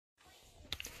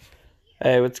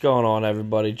Hey, what's going on,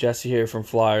 everybody? Jesse here from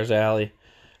Flyers Alley. I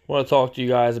want to talk to you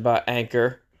guys about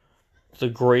Anchor. It's a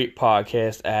great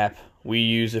podcast app. We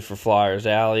use it for Flyers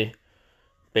Alley.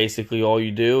 Basically, all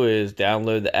you do is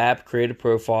download the app, create a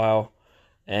profile,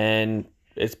 and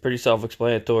it's pretty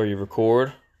self-explanatory. You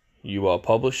record, you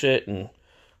publish it, and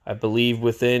I believe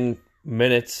within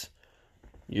minutes,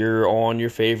 you're on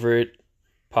your favorite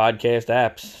podcast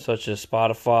apps, such as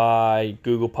Spotify,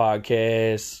 Google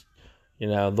Podcasts,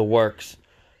 the works.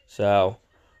 So,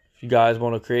 if you guys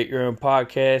want to create your own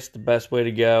podcast, the best way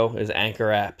to go is Anchor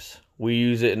Apps. We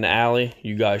use it in the alley.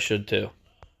 You guys should too.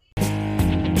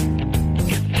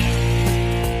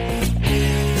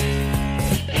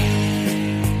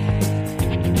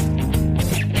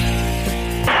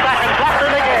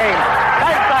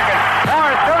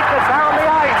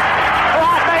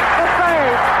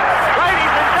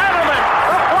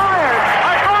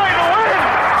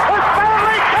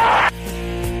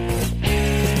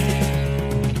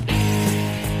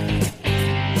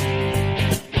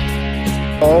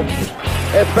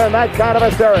 It's been that kind of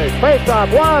a series. Face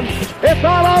off, one. It's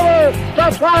all over.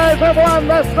 The Flyers have won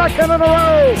the second in a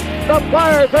row. The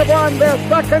Flyers have won their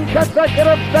second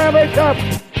consecutive Stanley Cup.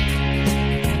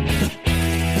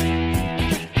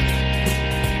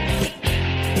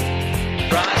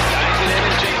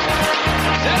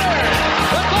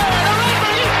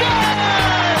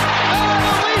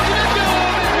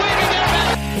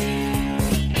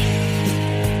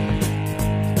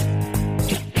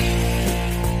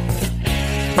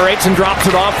 And drops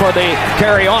it off for the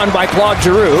carry on by Claude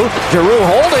Giroux. Giroux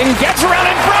holding, gets around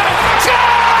in front.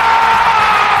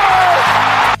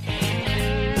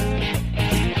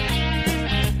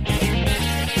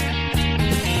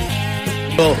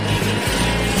 Score!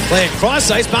 Playing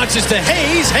cross ice, bounces to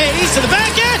Hayes. Hayes to the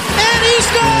backhand, and he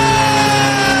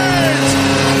scores!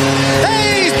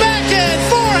 Hayes backhand,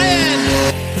 forehand.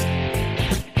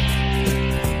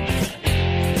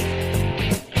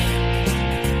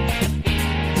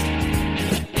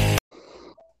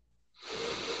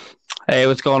 Hey,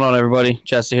 what's going on, everybody?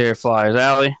 Jesse here, Flyers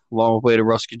Alley, along with Wade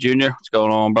Ruska Jr. What's going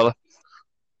on, brother?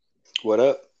 What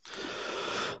up?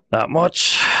 Not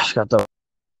much. Just got the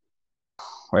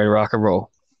ready to rock and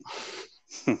roll.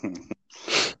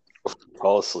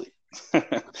 Fall asleep.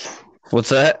 What's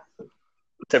that?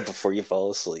 Then before you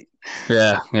fall asleep.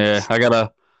 Yeah. I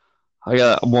got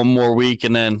one more week,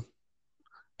 and then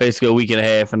basically a week and a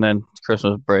half, and then it's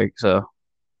Christmas break, so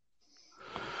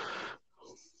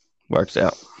works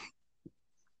out.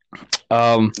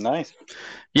 Nice.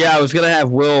 Yeah, I was gonna have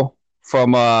Will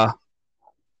from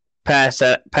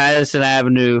Patterson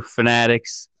Avenue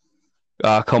Fanatics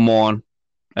come on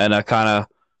and kind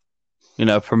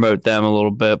of promote them a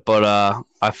little bit, but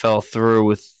I fell through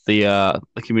with the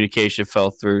communication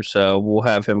fell through, so we'll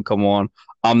have him come on.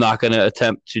 I'm not gonna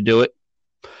attempt to do it,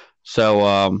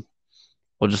 so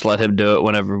we'll just let him do it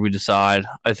whenever we decide.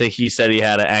 I think he said he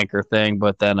had an Anchor thing,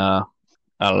 but then I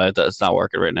don't know, it's not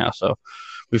working right now, so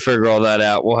we figure all that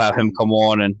out. We'll have him come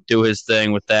on and do his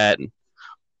thing with that and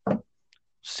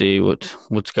see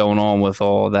what's going on with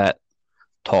all that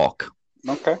talk.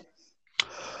 Okay.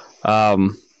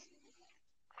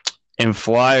 In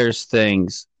Flyers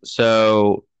things,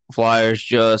 so Flyers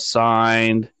just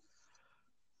signed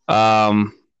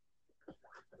Phil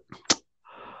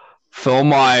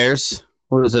Myers.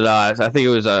 What was it? I think it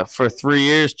was for 3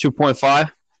 years, 2.5.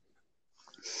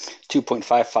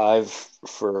 2.55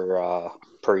 for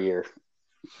per year.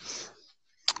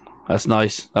 That's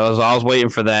nice. I was waiting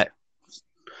for that.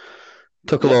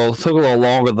 Took a little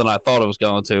longer than I thought it was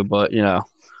going to, but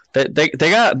they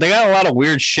got a lot of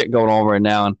weird shit going on right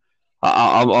now, and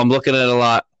I'm looking at a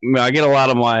lot. I get a lot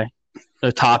of my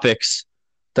topics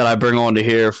that I bring on to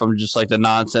here from just like the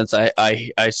nonsense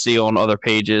I see on other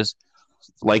pages,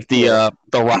 like the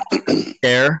raffle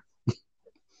scare,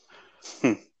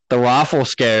 the raffle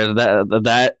scare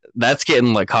that's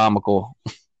getting like comical.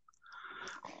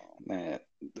 Man,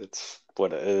 it's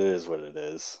what it is. What it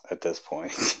is at this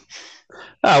point.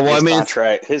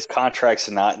 His contract's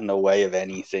not in the way of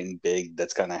anything big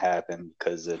that's going to happen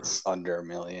because it's under $1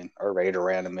 million or right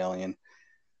around $1 million.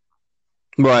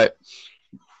 Right.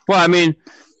 Well, I mean,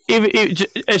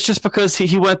 it's just because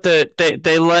he went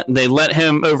they let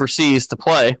him overseas to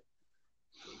play.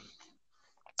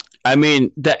 I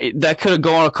mean, that could have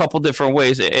gone a couple different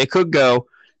ways. It could go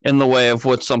in the way of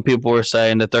what some people are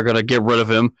saying, that they're going to get rid of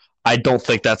him. I don't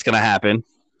think that's going to happen.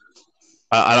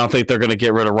 I don't think they're going to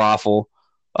get rid of Raffle.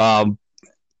 From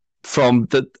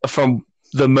the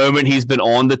moment he's been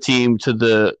on the team to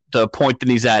the point that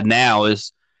he's at now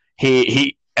is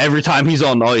he every time he's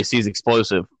on the ice, he's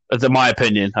explosive. That's in my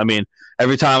opinion. I mean,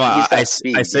 every time I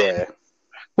see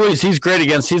Well, he's great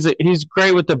against. He's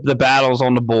great with the battles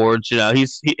on the boards. You know,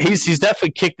 he's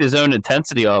definitely kicked his own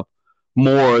intensity up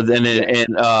more than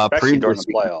in especially during previous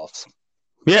the playoffs.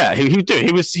 Yeah,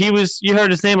 he was. You heard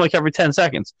his name like every 10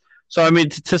 seconds. So I mean,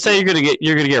 to say you're gonna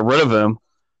get rid of him.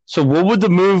 So what would the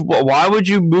move? Why would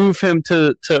you move him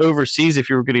to overseas if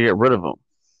you were gonna get rid of him?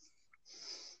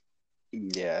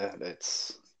 Yeah,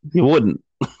 it's. You wouldn't.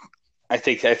 I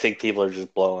think people are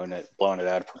just blowing it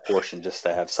out of proportion just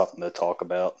to have something to talk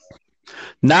about.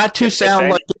 Not to sound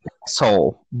like an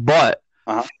asshole, but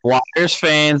Flyers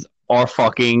fans are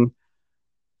fucking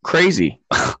crazy.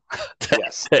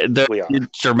 Yes, they're we are.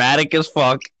 Dramatic as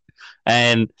fuck,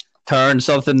 and turn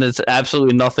something that's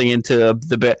absolutely nothing into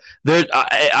the bit.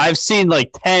 I've seen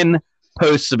like 10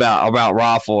 posts about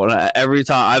Raffle, and every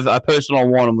time I posted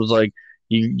on one and was like,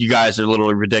 You guys are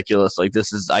literally ridiculous. Like,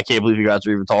 this is, I can't believe you guys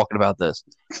are even talking about this.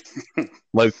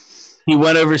 Like, he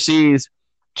went overseas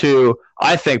to,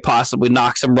 I think, possibly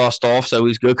knock some rust off so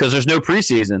he's good because there's no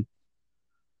preseason.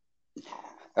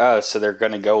 Oh, so they're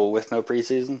going to go with no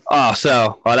preseason? Oh,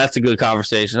 that's a good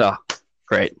conversation. Oh,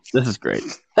 great. This is great.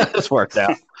 This worked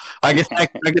out. I can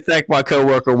thank my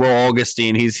coworker, Will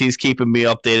Augustine. He's keeping me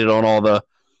updated on all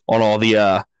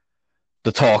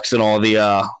the talks and all the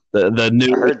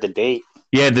new. I heard the date.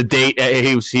 Yeah, the date.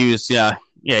 He was.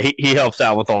 He helps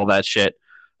out with all that shit.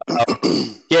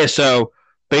 Yeah. So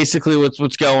basically,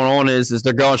 what's going on is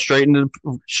they're going straight into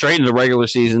the regular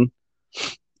season,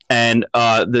 and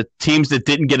the teams that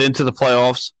didn't get into the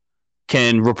playoffs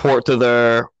can report to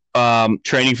their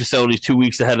training facilities 2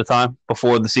 weeks ahead of time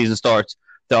before the season starts.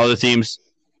 The other teams,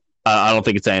 I don't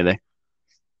think it's anything.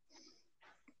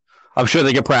 I'm sure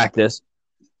they can practice.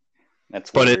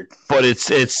 That's weird. But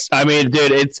it's. I mean,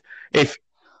 dude, it's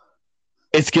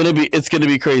gonna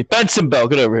be crazy. Benson Bell,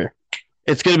 get over here.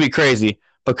 It's gonna be crazy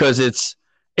because it's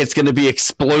gonna be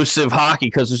explosive hockey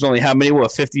because there's only how many?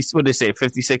 50? What did they say?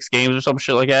 56 games or some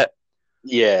shit like that.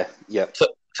 Yeah. Yep.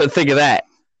 So think of that.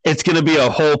 It's gonna be a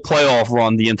whole playoff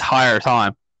run the entire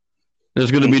time. There's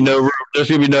gonna be no room. There's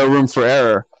gonna be no room for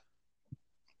error.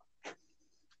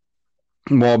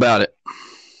 I'm all about it.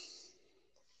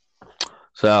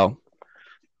 So.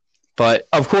 But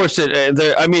of course,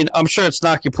 I mean, I'm sure it's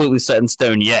not completely set in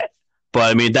stone yet.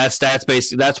 But I mean, that's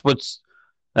basically that's what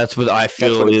I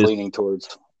feel that's what is leaning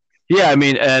towards. Yeah, I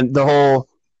mean, and the whole.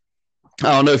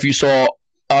 I don't know if you saw.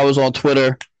 I was on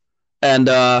Twitter, and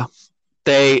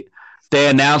they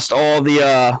announced all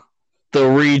the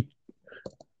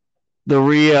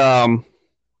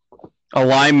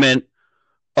alignment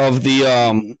of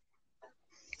the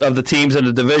teams and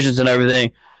the divisions and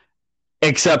everything.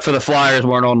 Except for the Flyers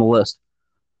weren't on the list.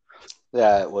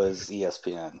 Yeah, it was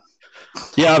ESPN.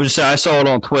 Yeah, I was just saying, I saw it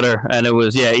on Twitter, and it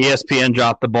was ESPN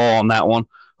dropped the ball on that one.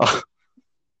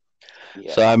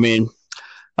 Yeah. So I mean,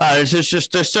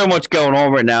 there's so much going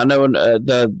on right now. No one,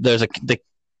 there's the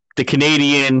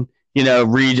Canadian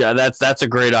region. That's a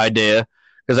great idea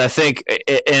because I think,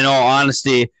 in all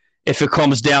honesty, if it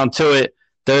comes down to it,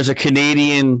 there's a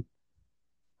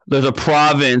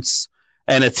province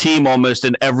and a team almost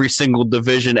in every single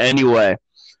division anyway.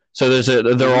 So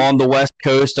they're on the West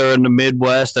Coast, they're in the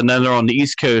Midwest, and then they're on the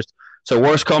East Coast. So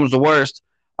worst comes to worst,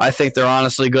 I think they're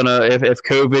honestly going to, if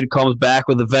COVID comes back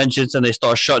with a vengeance and they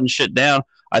start shutting shit down,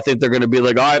 I think they're going to be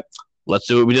like, all right, let's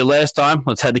do what we did last time.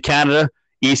 Let's head to Canada.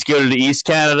 East go to the East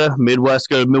Canada. Midwest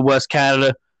go to Midwest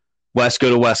Canada. West go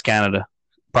to West Canada.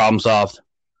 Problem solved.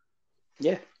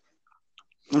 Yeah.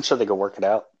 I'm sure they can work it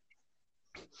out.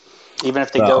 Even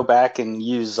if they go back and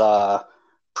use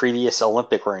previous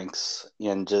Olympic ranks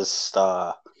and just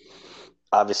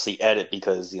obviously edit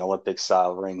because the Olympic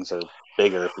style rings are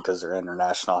bigger because they're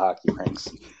international hockey rinks.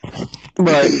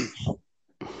 Right.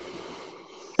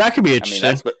 That could be interesting.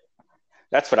 I mean,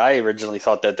 that's what I originally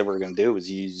thought that they were going to do was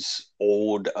use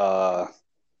old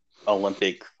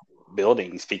Olympic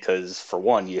buildings because, for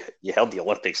one, you held the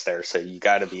Olympics there, so you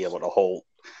got to be able to hold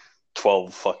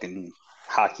 12 fucking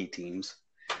hockey teams.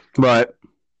 Right.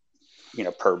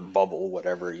 Per bubble,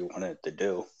 whatever you want it to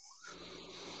do.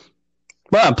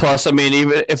 Well, plus, I mean,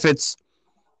 even if it's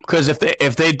because if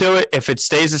they do it, if it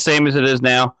stays the same as it is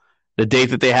now, the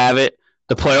date that they have it,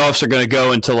 the playoffs are going to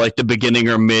go into like the beginning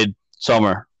or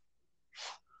mid-summer.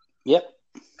 Yep.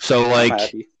 So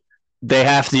like they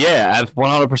have to,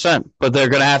 100%. But they're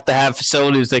going to have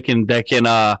facilities that can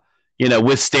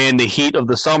withstand the heat of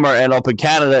the summer. And up in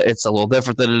Canada, it's a little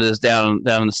different than it is down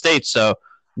in the States. So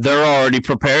they're already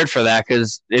prepared for that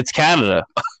because it's Canada.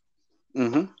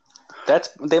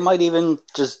 Mm-hmm. They might even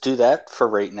just do that for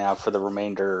right now for the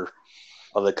remainder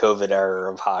of the COVID era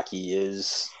of hockey.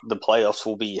 Is the playoffs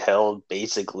will be held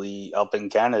basically up in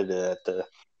Canada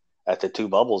at the two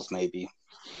bubbles, maybe.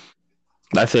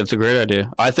 I think it's a great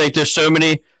idea. I think there's so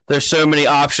many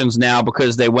options now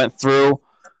because they went through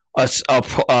a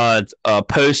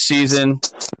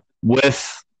postseason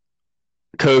with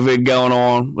COVID going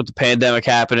on, with the pandemic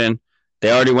happening.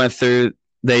 They already went through.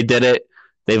 They did it.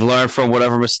 They've learned from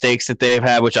whatever mistakes that they've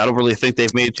had, which I don't really think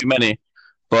they've made too many.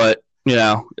 But,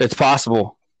 it's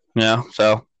possible,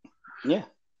 So, yeah.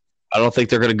 I don't think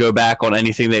they're going to go back on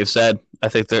anything they've said. I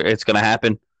think it's going to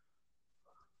happen.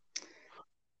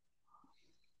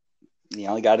 You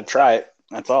only got to try it.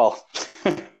 That's all.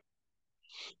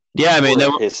 Yeah, I mean,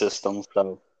 his system.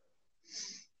 So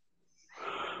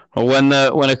when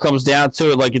it comes down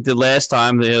to it, like it did last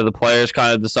time, the players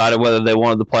kind of decided whether they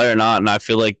wanted to play or not, and I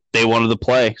feel like they wanted to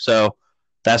play. So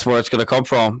that's where it's going to come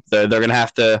from. They're going to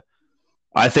have to.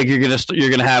 I think you're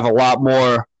going to have a lot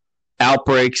more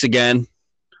outbreaks again.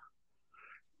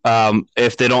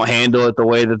 If they don't handle it the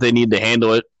way that they need to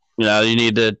handle it,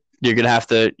 you're gonna have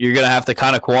to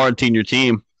kind of quarantine your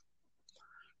team.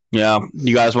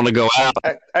 You guys want to go out?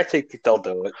 I think they'll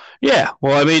do it. Yeah.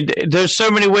 Well, I mean, there's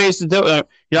so many ways to do it.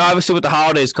 Obviously with the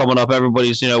holidays coming up,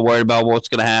 everybody's worried about what's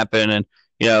going to happen, and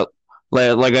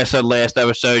like I said last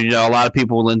episode, a lot of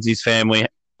people in Lindsay's family,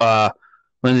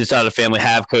 Lindsay's side of the family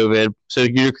have COVID, so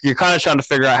you're kind of trying to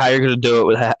figure out how you're going to do it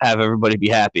with have everybody be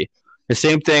happy. The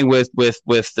same thing with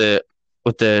the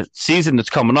season that's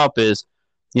coming up is,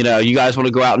 you guys want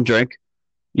to go out and drink.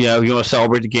 You want to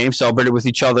celebrate the game, celebrate it with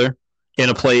each other in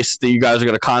a place that you guys are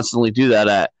going to constantly do that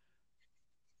at.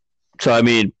 So, I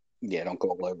mean, yeah, don't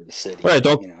go all over the city. Right?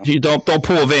 Don't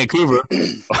pull a Vancouver.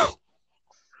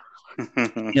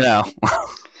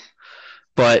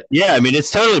 But yeah, I mean,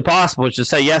 it's totally possible. It's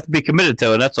just you have to be committed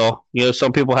to it. That's all.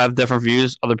 Some people have different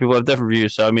views, other people have different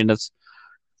views. So, I mean, that's.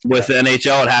 With the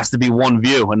NHL, it has to be one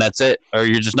view, and that's it, or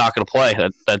you're just not going to play.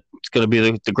 That's going to be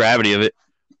the gravity of it.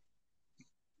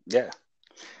 Yeah.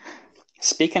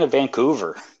 Speaking of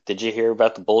Vancouver, did you hear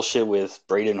about the bullshit with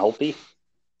Braden Holtby?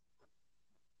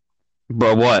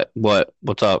 Bro, what?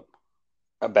 What's up?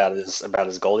 About his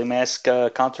goalie mask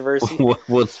controversy?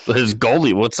 What's his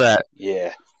goalie? What's that?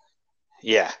 Yeah.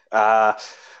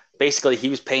 Basically, he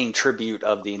was paying tribute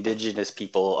of the indigenous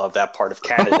people of that part of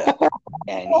Canada,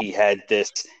 and he had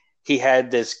this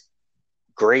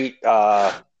great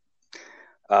goalie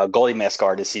mask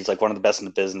artist. He's like one of the best in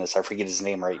the business. I forget his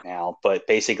name right now, but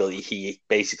basically, he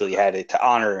had it to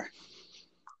honor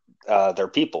their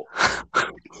people.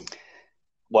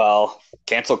 Well,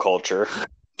 cancel culture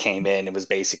came in and was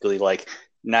basically like,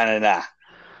 nah,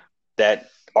 that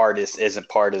artist isn't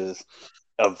part of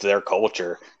their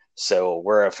culture. So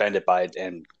we're offended by it,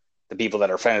 and the people that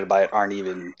are offended by it aren't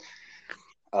even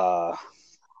that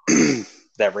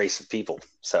race of people.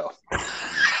 So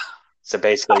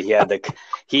basically,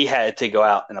 he had to go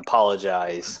out and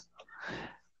apologize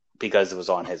because it was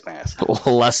on his mask.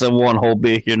 Lesson one,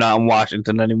 Holtby, you're not in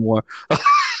Washington anymore.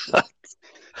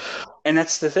 And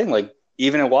that's the thing. Like,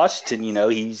 even in Washington,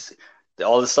 he's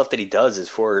all the stuff that he does is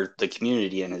for the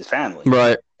community and his family,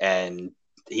 right? And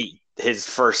his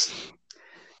first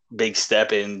big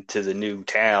step into the new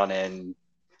town, and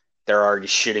they're already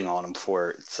shitting on him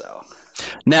for it. So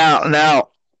now,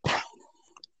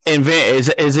 is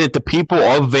it the people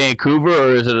of Vancouver,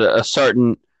 or is it a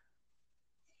certain?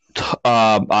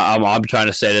 I'm trying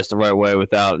to say this the right way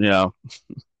without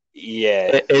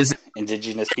Yeah, is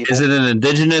indigenous people? Is it an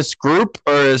indigenous group,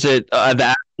 or is it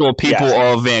the actual people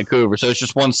of Vancouver? So it's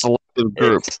just one selective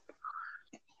group.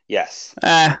 Yes.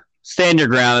 Stand your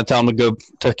ground and tell them to go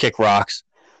to kick rocks.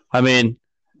 I mean,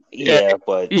 yeah,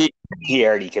 but he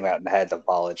already came out and had to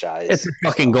apologize. It's a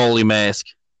fucking goalie mask.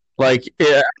 Like,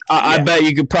 I bet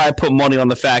you could probably put money on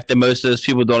the fact that most of those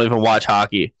people don't even watch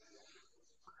hockey.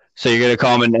 So you're going to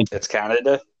come and it's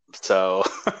Canada, so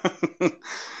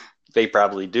they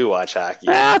probably do watch hockey.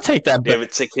 I'll take that.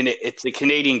 If it's a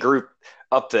Canadian group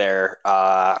up there.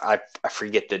 I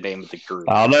forget the name of the group.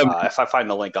 I don't know. If I find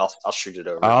the link, I'll shoot it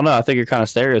over. I don't know. I think you're kind of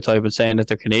stereotyping saying that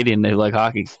they're Canadian. They like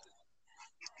hockey.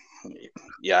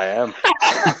 Yeah, I am.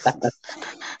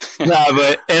 No,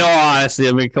 but in all honesty,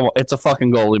 I mean, come on, it's a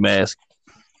fucking goalie mask.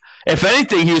 If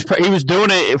anything, he was doing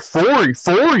it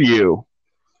for you.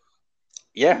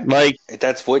 Yeah, like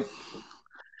that's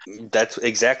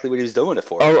exactly what he was doing it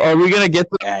for. Are we gonna get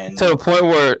to a point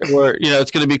where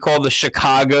it's gonna be called the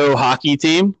Chicago hockey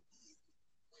team?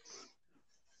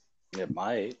 It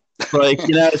might. Like,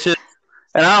 it's just,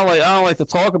 and I don't like to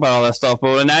talk about all that stuff,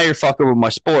 but now you're fucking with my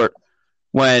sport.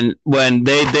 When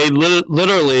they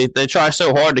literally they try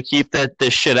so hard to keep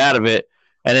this shit out of it,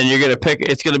 and then you're gonna pick.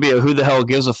 It's gonna be a who the hell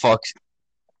gives a fuck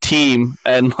team,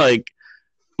 and like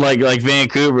like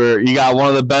Vancouver, you got one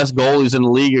of the best goalies in the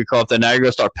league. You're caught there. Now you're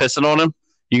gonna start pissing on him.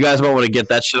 You guys might want to get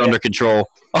that shit under control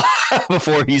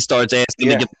before he starts asking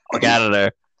to get the fuck out of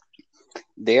there.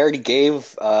 They already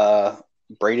gave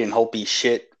Braden Holtby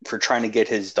shit for trying to get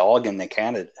his dog into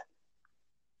Canada.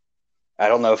 I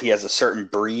don't know if he has a certain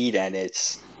breed and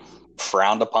it's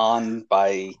frowned upon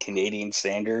by Canadian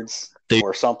standards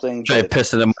or something. They're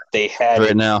pissing them. They had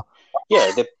right now.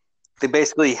 Yeah, they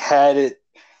basically had it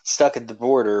stuck at the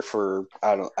border for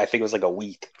I think it was like a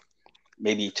week,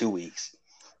 maybe 2 weeks.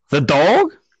 The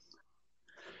dog?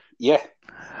 Yeah.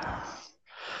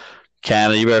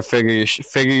 Canada, you better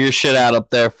figure your shit out up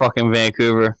there, fucking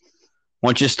Vancouver.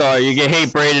 Once you start, you get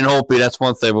hate Braden Holtby, that's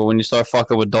one thing, but when you start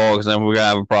fucking with dogs, then we're gonna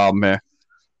have a problem here.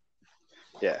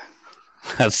 Yeah,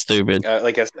 that's stupid.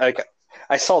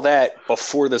 I saw that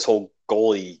before this whole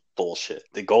goalie bullshit.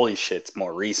 The goalie shit's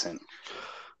more recent.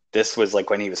 This was like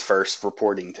when he was first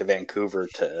reporting to Vancouver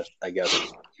to, I guess,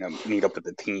 meet up with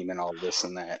the team and all this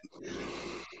and that.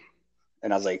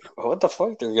 And I was like, what the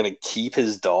fuck? They're gonna keep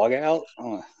his dog out?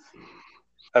 Oh.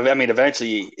 I mean,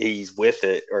 eventually he's with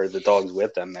it, or the dog's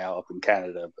with them now up in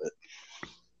Canada.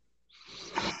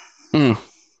 But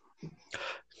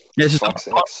it's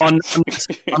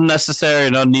just unnecessary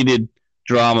and unneeded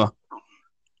drama.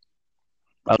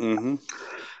 Mm-hmm.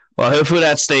 Well, hopefully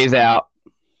that stays out.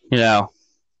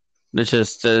 It's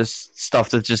just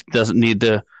stuff that just doesn't need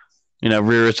to,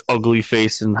 rear its ugly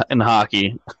face in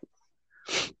hockey.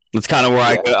 It's kind of where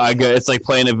I go. It's like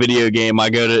playing a video game. I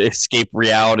go to escape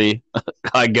reality.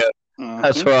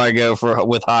 That's where I go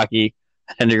with hockey,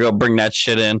 and you're gonna bring that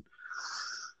shit in.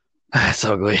 It's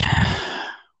ugly.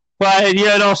 But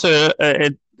and also,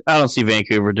 I don't see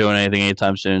Vancouver doing anything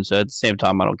anytime soon. So at the same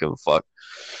time, I don't give a fuck.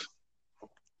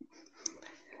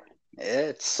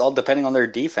 It's all depending on their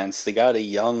defense. They got a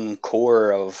young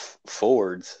core of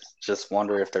forwards. Just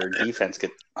wonder if their defense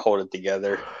could hold it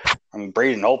together. I mean,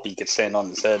 Braden Holtby could stand on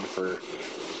his head for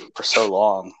so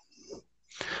long.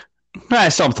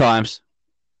 Sometimes.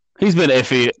 He's been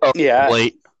iffy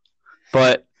late.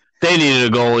 But they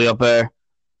needed a goalie up there.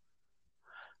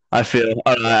 I feel.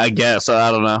 I guess.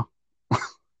 I don't know.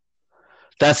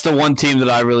 That's the one team that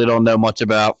I really don't know much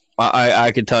about.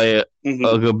 I could tell you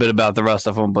a good bit about the rest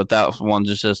of them, but that one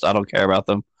just I don't care about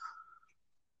them.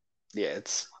 Yeah,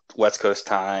 it's West Coast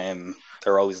time.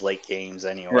 They're always late games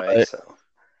anyway. Right. So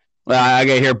I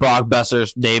get to hear Brock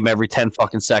Besser's name every 10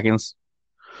 fucking seconds.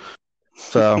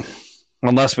 So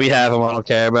unless we have him, I don't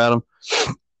care about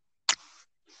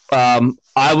him.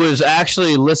 I was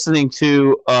actually listening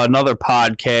to another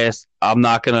podcast. I'm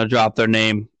not going to drop their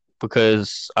name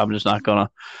because I'm just not going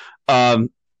to.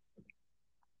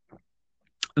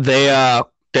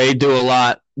 They do a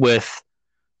lot with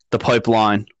the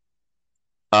pipeline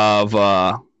of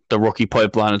the rookie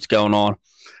pipeline that's going on.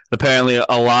 Apparently,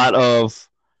 a lot of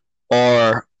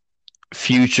our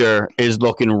future is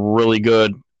looking really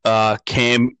good.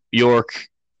 Cam York,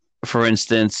 for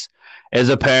instance, is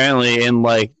apparently in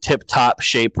like tip-top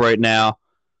shape right now.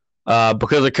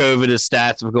 Because of COVID, his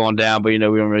stats have gone down, but we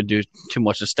don't really do too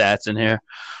much of stats in here.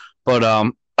 But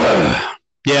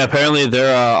yeah, apparently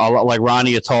they're a lot like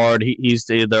Ronnie Attard.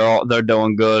 They're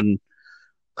doing good. And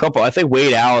I think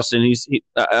Wade Allison.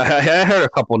 I heard a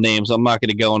couple names. I'm not going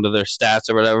to go into their stats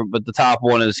or whatever, but the top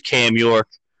one is Cam York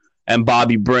and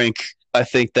Bobby Brink. I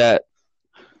think that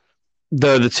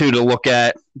they're the two to look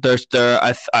at.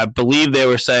 I believe they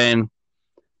were saying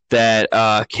that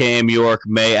Cam York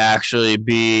may actually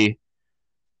be,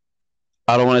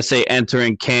 I don't want to say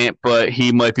entering camp, but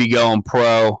he might be going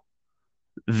pro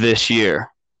this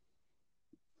year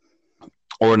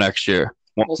or next year.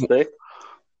 We'll see.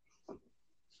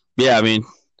 Yeah, I mean,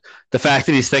 the fact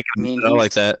that he's thinking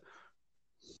like that.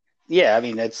 Yeah, I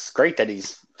mean, it's great that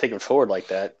he's thinking forward like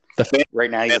that.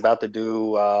 Right now, he's about to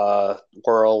do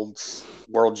World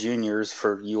Juniors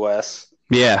for U.S.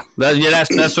 Yeah,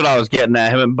 that's what I was getting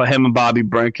at. Him and Bobby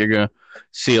Brink, you're gonna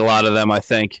see a lot of them, I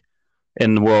think,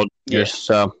 in the World Juniors.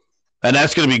 So, and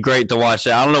that's gonna be great to watch.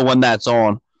 I don't know when that's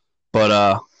on,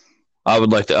 but I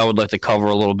would like to cover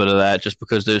a little bit of that just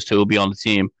because those two will be on the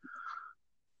team.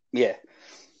 Yeah.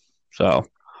 So.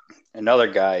 Another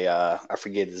guy, I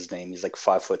forget his name. He's like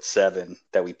 5'7"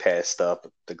 that we passed up.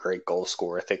 The great goal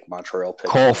scorer. I think Montreal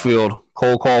picked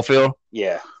Cole Caulfield.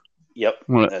 Yeah. Yep.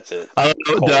 That's it. I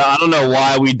don't know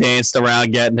why we danced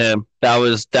around getting him. That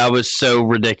was so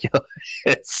ridiculous.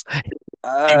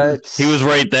 He was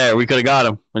right there. We could have got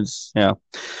him.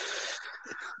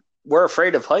 We're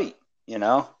afraid of height.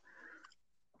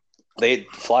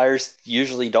 Flyers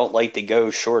usually don't like to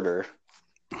go shorter.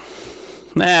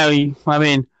 No, I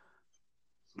mean.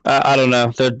 I don't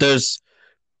know.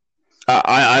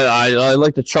 I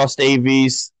like to trust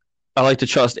AV's. I like to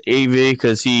trust AV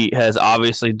because he has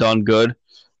obviously done good.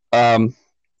 I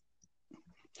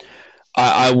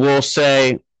will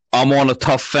say I'm on a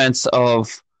tough fence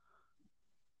of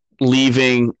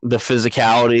leaving the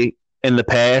physicality in the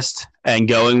past and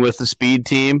going with the speed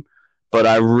team, but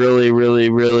I really, really,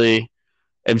 really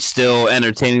am still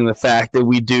entertaining the fact that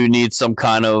we do need some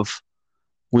kind of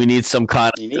we need some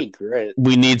kind You need grit.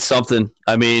 we need something.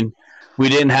 I mean, we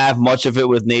didn't have much of it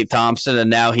with Nate Thompson, and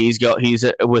now he's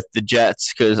with the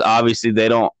Jets because obviously they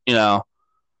don't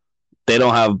they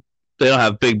don't have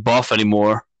Big Buff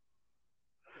anymore.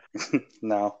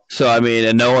 No. So I mean,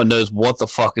 and no one knows what the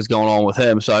fuck is going on with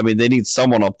him. So I mean, they need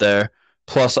someone up there.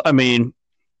 Plus, I mean,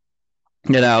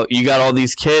 you got all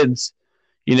these kids.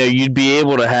 You'd be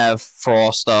able to have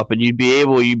Frost up, and you'd be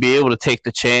able to take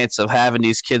the chance of having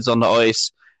these kids on the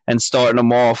ice and starting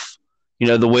them off,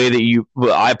 the way that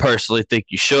I personally think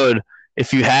you should.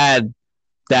 If you had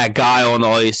that guy on the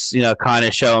ice, kind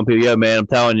of showing people, yo, man, I'm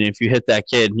telling you, if you hit that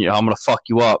kid, I'm gonna fuck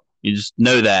you up. You just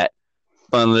know that.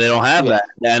 But they don't have that,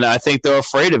 and I think they're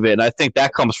afraid of it. And I think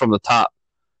that comes from the top.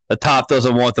 The top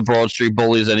doesn't want the Broad Street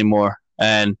bullies anymore,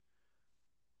 and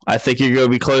I think you're going to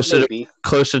be closer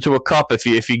to a cup if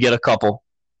you get a couple.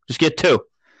 Just get two.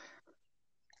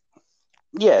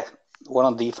 Yeah, one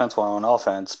on defense, one on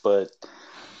offense. But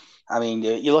I mean,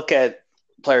 you look at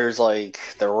players like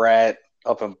the Rat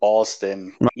up in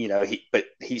Boston. But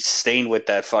he's stained with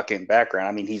that fucking background.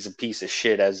 I mean, he's a piece of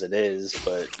shit as it is,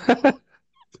 but.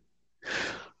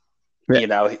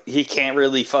 He can't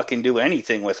really fucking do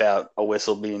anything without a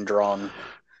whistle being drawn,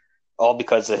 all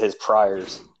because of his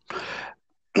priors.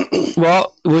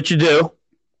 Well, what you do?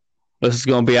 This is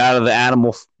going to be out of the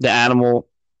animal.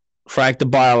 Frank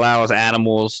DeBiolau's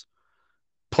Animals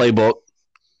playbook.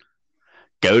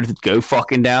 Go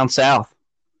fucking down south.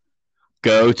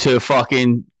 Go to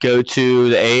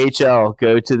the AHL.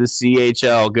 Go to the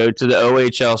CHL. Go to the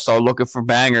OHL. Start looking for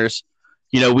bangers.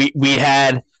 We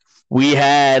had.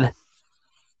 I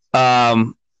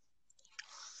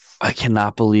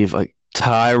cannot believe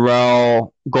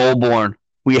Tyrell Goulbourne.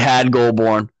 We had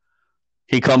Goulbourne.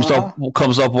 He comes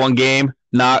up one game,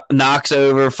 knocks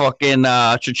over fucking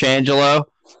Tricangelo.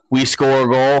 We score a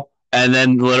goal, and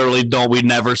then literally we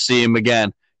never see him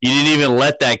again. You didn't even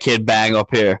let that kid bang up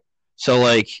here.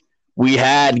 So we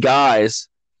had guys,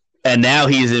 and now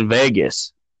he's in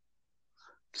Vegas.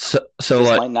 So this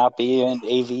might not be in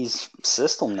AV's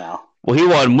system now. Well, he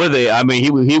wasn't with it. I mean,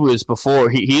 he was before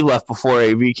he left before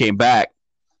AV came back.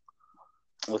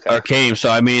 Okay. Or came. So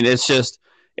I mean,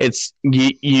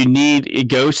 you need to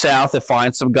go south and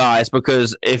find some guys,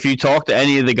 because if you talk to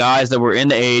any of the guys that were in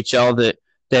the AHL that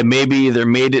maybe either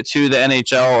made it to the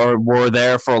NHL or were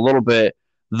there for a little bit,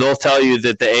 they'll tell you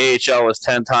that the AHL is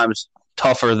 10 times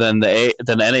tougher than the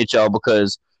NHL,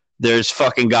 because there's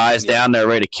fucking guys down there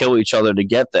ready to kill each other to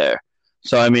get there.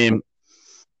 So I mean,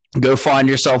 go find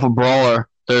yourself a brawler.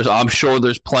 I'm sure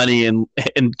there's plenty in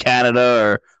Canada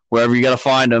or wherever you got to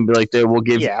find them. Be like, dude, we'll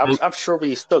give. Yeah, I'm sure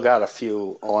we still got a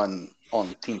few on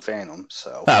Team Phantom.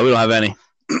 So we don't have any.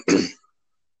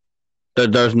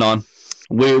 There's none.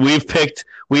 We have picked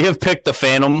the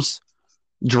Phantoms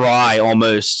dry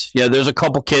almost. Yeah, there's a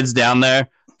couple kids down there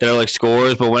that are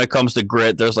scorers, but when it comes to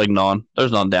grit, there's none.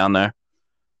 There's none down there.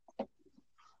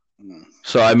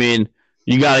 So I mean,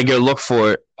 you got to go look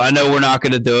for it. I know we're not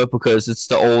going to do it because it's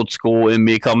the old school in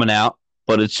me coming out,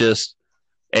 but it's just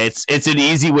it's an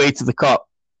easy way to the cup.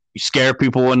 You scare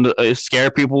people when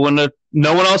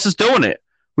no one else is doing it.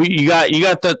 You got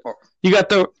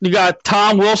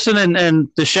Tom Wilson and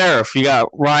the Sheriff. You got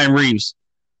Ryan Reeves.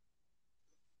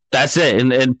 That's it,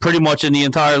 and pretty much in the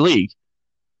entire league.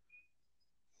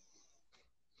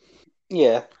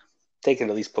 Yeah, they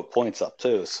can at least put points up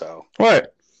too. So right.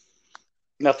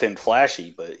 Nothing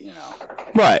flashy, but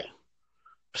right.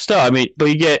 Still, I mean, but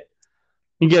you get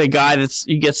a guy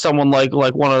you get someone like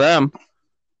one of them,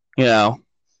 go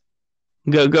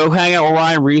hang out with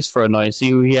Ryan Reeves for a night,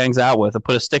 see who he hangs out with, and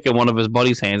put a stick in one of his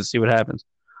buddies' hands and see what happens.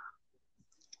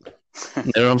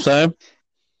 You know what I'm saying?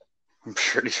 I'm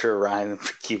pretty sure Ryan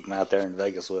would keep him out there in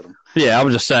Vegas with him. Yeah,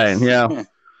 I'm just saying. Yeah.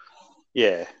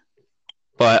 Yeah.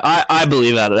 But I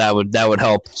believe that would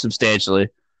help substantially.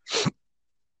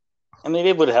 I mean,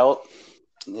 it would help.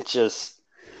 It's just,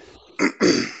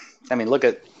 I mean, look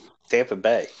at Tampa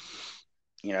Bay.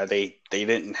 They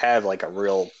didn't have a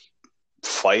real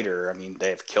fighter. I mean,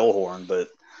 they have Killhorn, but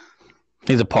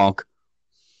he's a punk.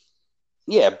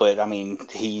 Yeah, but I mean,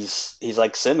 he's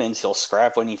like Simmons. He'll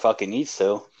scrap when he fucking needs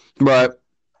to. Right.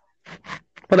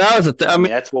 But that was I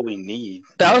mean, that's what we need.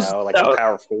 A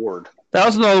power forward. That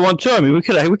was another one too. I mean, we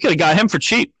could have got him for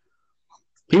cheap.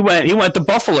 He went to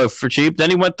Buffalo for cheap. Then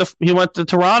he went to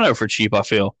Toronto for cheap. I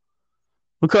feel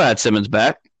we could have had Simmons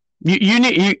back.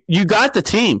 You got the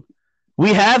team.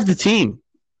 We have the team.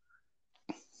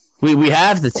 We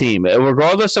have the team.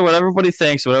 Regardless of what everybody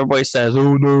thinks, what everybody says.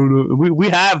 Oh no. We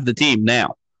have the team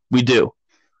now. We do.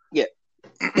 Yeah.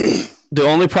 The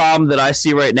only problem that I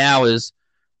see right now is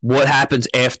what happens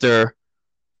after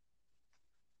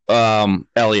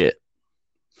Elliott.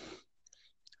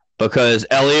 Because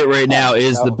Elliott right now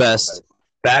is the best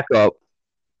backup.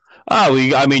 Oh, you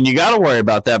got to worry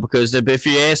about that because if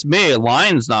you ask me,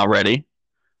 Lyon's not ready.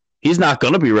 He's not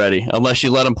going to be ready unless you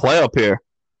let him play up here.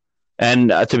 And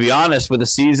to be honest, with the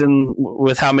season,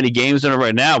 with how many games in it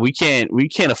right now, we can't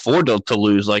afford to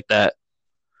lose like that.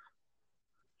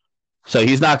 So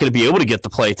he's not going to be able to get the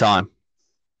play time.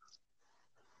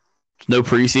 No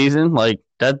preseason, like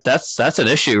that's an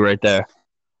issue right there.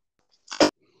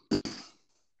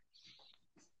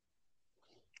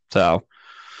 So,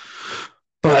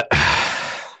 but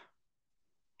I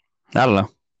don't know.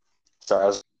 Sorry, I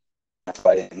was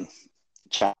fighting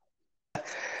China.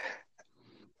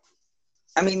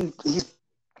 I mean, he's.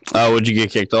 Oh, would you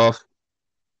get kicked off?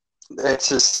 It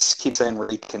just keeps saying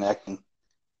reconnecting.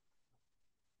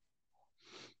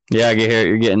 Yeah, I get here.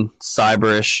 You're getting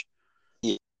cyberish.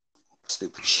 Yeah,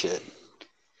 stupid shit.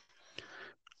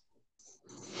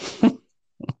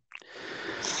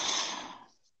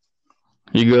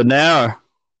 You good now?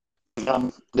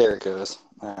 There it goes.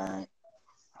 All right.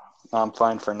 I'm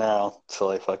fine for now till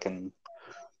I fucking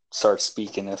start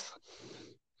speaking. If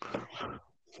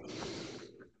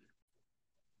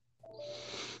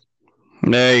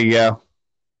there you go.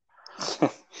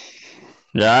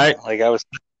 Right. like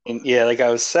I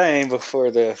was saying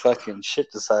before the fucking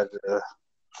shit decided to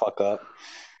fuck up.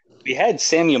 We had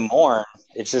Samuel Moore.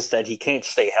 It's just that he can't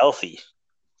stay healthy.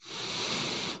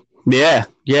 Yeah,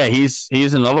 he's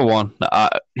another one.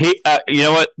 You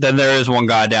know what? Then there is one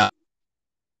guy down.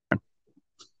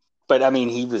 But I mean,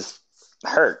 he was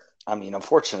hurt. I mean,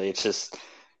 unfortunately, it's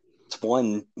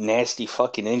one nasty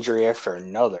fucking injury after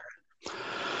another.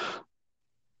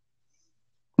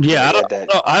 Yeah,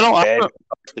 I don't.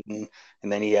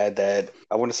 And then he had that,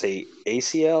 I want to say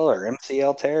ACL or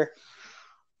MCL tear.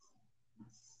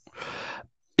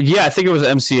 Yeah, I think it was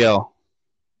MCL.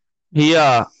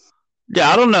 Yeah,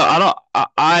 I don't know.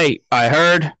 I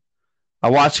heard. I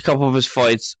watched a couple of his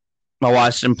fights. I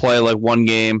watched him play like one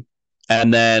game,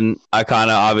 and then I kind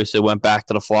of obviously went back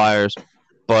to the Flyers.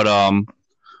 But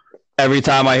every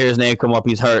time I hear his name come up,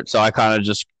 he's hurt. So I kind of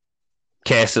just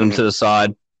casted him to the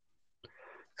side.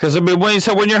 Because I mean,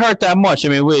 when you're hurt that much, I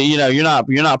mean, you're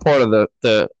not part of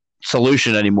the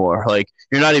solution anymore. Like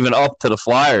you're not even up to the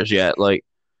Flyers yet. Like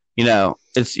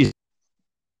it's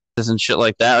and shit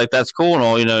like that. Like that's cool and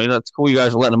all. That's cool. You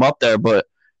guys are letting him up there, but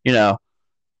go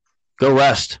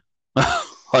rest.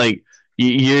 Like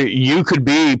you could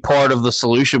be part of the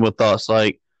solution with us.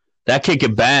 Like that kid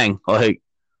can bang. Like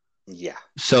yeah.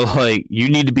 So like you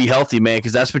need to be healthy, man,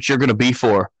 because that's what you're going to be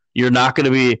for. You're not going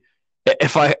to be.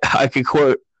 If I could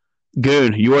quote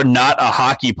Goon, you are not a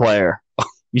hockey player.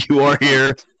 You are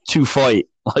here to fight.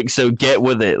 Like so, get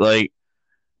with it. Like.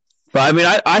 But I mean,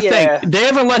 I think they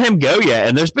haven't let him go yet,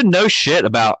 and there's been no shit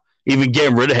about even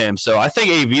getting rid of him. So I think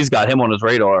AV's got him on his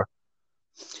radar.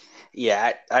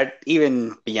 Yeah, I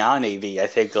even beyond AV, I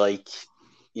think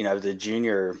the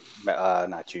junior,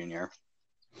 not junior,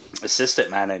 assistant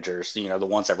managers, the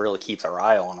ones that really keep their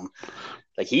eye on him.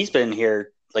 Like he's been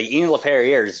here, like Ian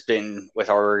LaPerriere has been with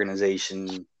our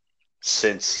organization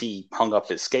since he hung up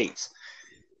his skates.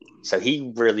 So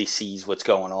he really sees what's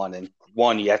going on, and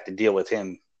one, you have to deal with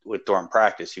him during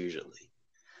practice usually.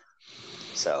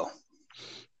 So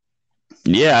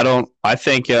yeah, I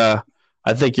think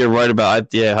you're right about it.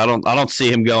 Yeah, I don't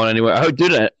see him going anywhere. I would do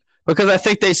that because I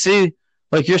think they see,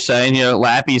 like you're saying,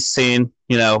 Lappy's seen,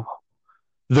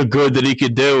 the good that he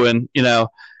could do, and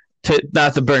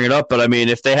not to bring it up, but I mean,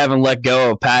 if they haven't let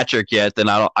go of Patrick yet, then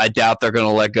I doubt they're going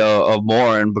to let go of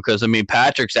Morin because I mean,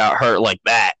 Patrick's out hurt like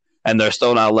that, and they're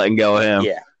still not letting go of him.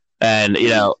 Yeah, and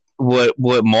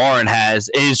what Morin has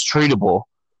is treatable.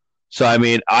 So I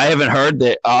mean, I haven't heard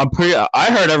that. I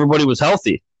heard everybody was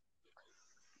healthy.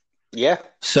 Yeah.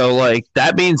 So like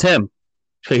that means him.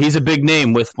 So he's a big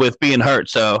name with being hurt.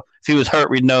 So if he was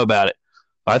hurt, we'd know about it.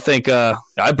 I think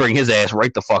I'd bring his ass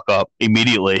right the fuck up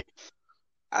immediately.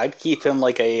 I'd keep him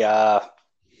like a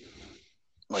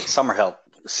summer help,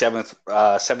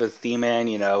 seventh D-man.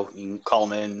 You can call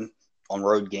him in on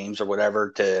road games or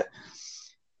whatever to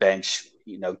bench.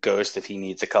 Ghost if he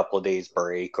needs a couple of days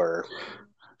break or.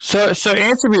 So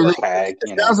answer me.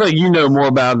 It sounds like you know more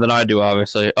about him than I do.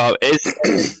 Obviously,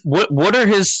 what are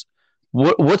his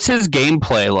what's his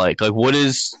gameplay like? Like, what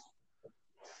is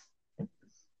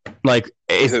like?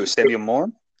 Who, Samuel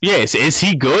Moore? Yeah, is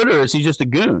he good or is he just a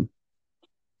goon?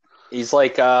 He's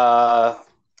like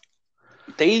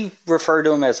they refer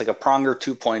to him as like a Pronger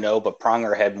 2.0, but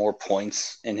Pronger had more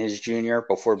points in his junior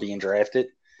before being drafted.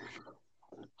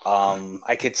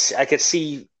 I could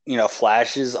see, you know,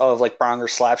 flashes of like Pronger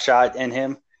slap shot in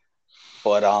him,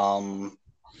 but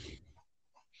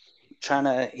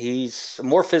he's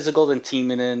more physical than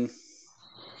Timonen.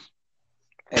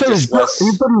 He's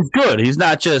good. He's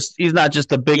not just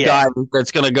a big guy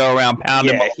that's going to go around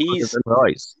pounding.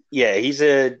 Yeah, he's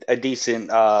a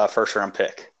decent first round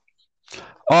pick.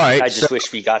 All right, I just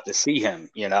wish we got to see him.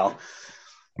 You know,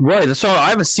 right? So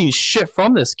I haven't seen shit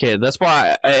from this kid. That's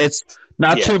why it's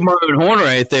not too Mervin Horn or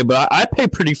anything, but I pay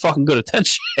pretty fucking good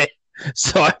attention.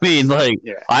 So I mean, like,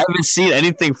 I haven't seen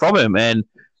anything from him, and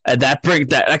that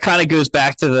kind of goes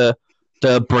back to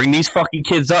to bring these fucking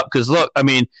kids up. Because look, I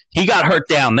mean, he got hurt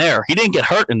down there. He didn't get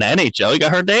hurt in the NHL. He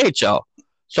got hurt in the AHL.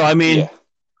 So I mean,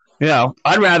 you know,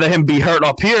 I'd rather him be hurt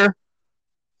up here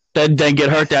than get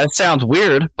hurt down. It sounds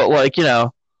weird, but like, you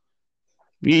know,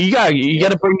 you got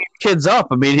to bring these kids up.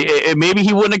 I mean, maybe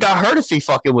he wouldn't have got hurt if he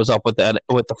fucking was up with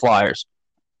the Flyers.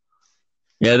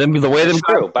 Yeah, the way that's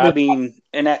true. But I mean,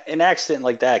 an accident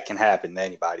like that can happen to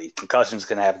anybody. Concussions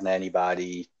can happen to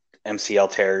anybody.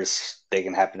 MCL tears, they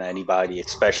can happen to anybody,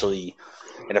 especially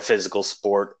in a physical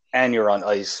sport. And you're on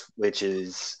ice, which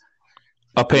is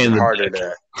a pain harder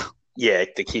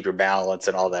to keep your balance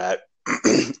and all that.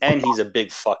 And he's a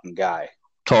big fucking guy.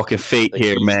 Talking fate like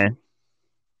here, man.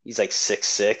 He's like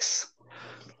 6'6".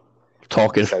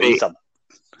 Talking fate. He's a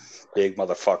big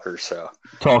motherfucker. So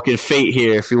talking fate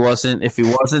here. If he wasn't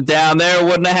down there, it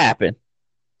wouldn't have happened.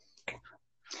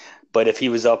 But if he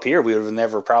was up here, we would have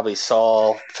never probably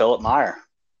saw Philip Meyer.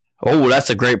 Oh, that's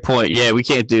a great point. Yeah, we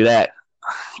can't do that.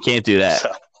 Can't do that.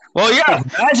 So, well, yeah,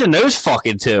 imagine those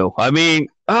fucking two. I mean,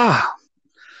 yeah,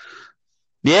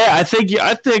 I think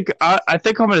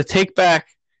I'm going to take back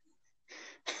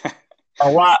a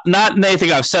lot. Not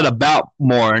anything I've said about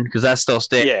Morin, because that's still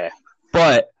stands. Yeah,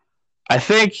 but I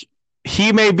think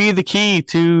he may be the key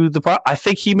to the. I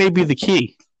think he may be the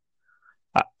key.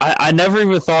 I never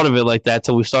even thought of it like that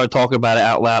till we started talking about it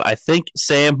out loud. I think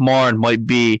Sam Morin might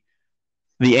be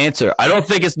the answer. I don't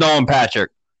think it's Nolan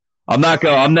Patrick. You're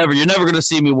never going to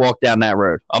see me walk down that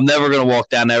road. I'm never going to walk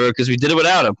down that road because we did it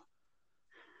without him.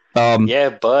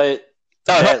 But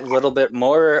that little bit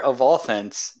more of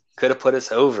offense could have put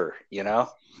us over, you know?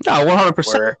 No,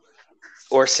 100%.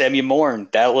 Or Sammy Morin,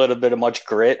 that little bit of much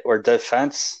grit or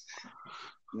defense,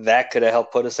 that could have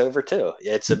helped put us over too.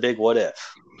 It's a big what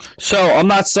if. So I'm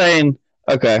not saying.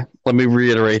 Okay, let me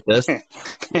reiterate this.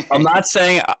 I'm not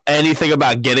saying anything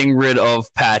about getting rid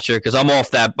of Patrick because I'm off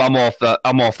that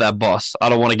bus. I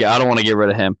don't want to get rid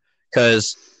of him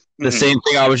because the same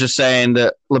thing I was just saying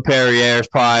that LaPerriere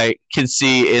probably can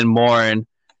see in Morin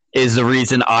is the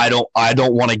reason I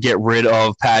don't want to get rid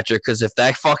of Patrick because if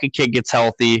that fucking kid gets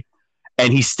healthy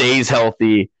and he stays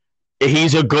healthy,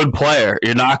 he's a good player.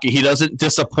 He doesn't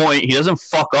disappoint. He doesn't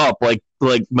fuck up like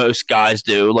most guys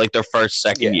do, like their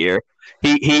second year.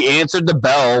 He answered the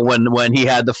bell when he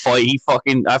had the fight.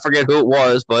 I forget who it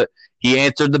was, but he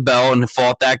answered the bell and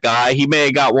fought that guy. He may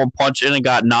have got one punch in and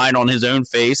got 9 on his own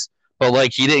face, but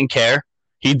like he didn't care.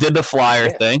 He did the Flyer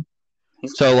thing.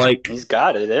 So like he's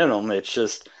got it in him. It's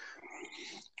just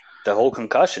the whole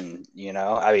concussion, you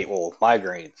know. I mean, well,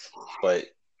 migraines, but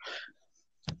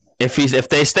if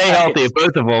they stay healthy,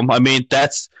 both of them, I mean,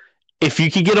 that's if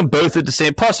you can get them both at the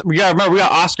same. Plus, we got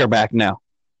Oscar back now.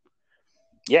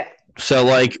 Yeah. So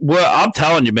like, I'm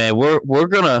telling you, man, we're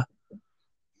gonna.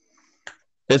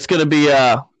 It's gonna be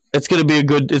a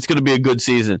good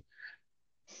season.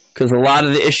 Because a lot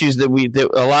of the issues a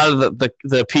lot of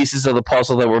the pieces of the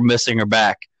puzzle that we're missing are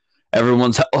back.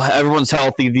 Everyone's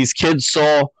healthy. These kids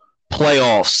saw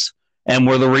playoffs and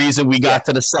were the reason we got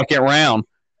to the second round.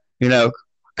 You know,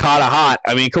 caught a hot.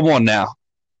 I mean, come on now.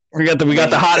 We got the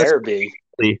hottest. Farabee.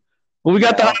 Well, we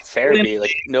got the hottest. Farabee.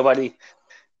 Like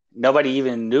nobody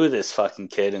even knew this fucking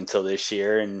kid until this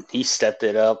year, and he stepped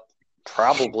it up.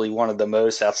 Probably one of the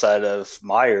most outside of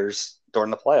Myers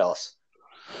during the playoffs.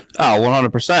 Oh,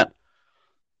 100%.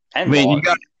 I mean,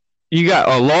 you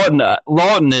got Lawton.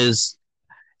 Lawton is.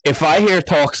 If I hear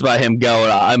talks about him going,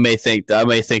 I may think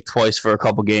twice for a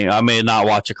couple games. I may not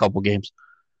watch a couple games.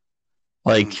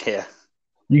 Like,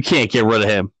 you can't get rid of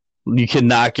him. You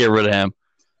cannot get rid of him.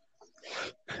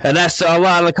 And that's a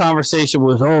lot of the conversation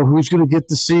was, who's going to get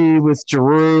to see with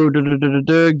Giroux?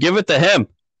 Give it to him.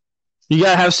 You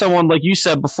got to have someone, like you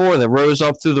said before, that rose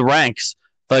up through the ranks.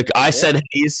 Like I said,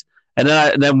 Hayes,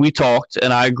 And then we talked,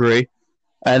 and I agree.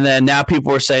 And then now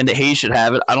people are saying that Hayes should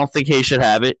have it. I don't think Hayes should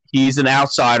have it. He's an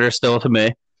outsider still to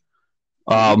me.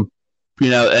 And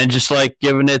just like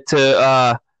giving it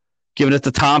to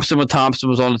Thompson when Thompson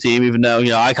was on the team, even though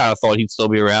I kind of thought he'd still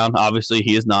be around. Obviously,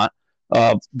 he is not.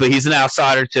 But he's an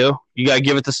outsider too. You got to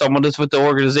give it to someone that's with the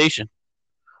organization.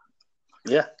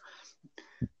 Yeah.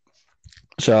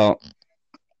 So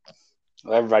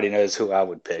everybody knows who I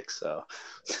would pick. So.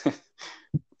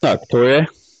 Couturier?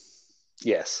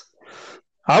 Yes.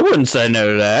 I wouldn't say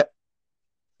no to that.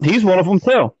 He's one of them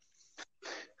too.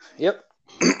 Yep.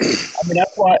 I mean,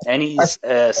 that's why. And he's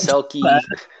a Selke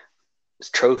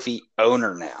trophy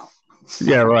owner now.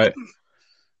 Yeah, right.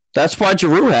 That's why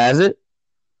Giroux has it.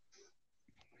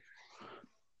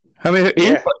 I mean,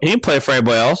 he didn't play for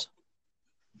anybody else.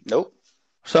 Nope.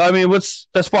 So, I mean,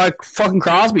 that's why fucking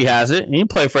Crosby has it. He didn't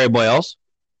play for anybody else.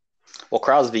 Well,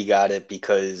 Crosby got it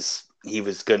because he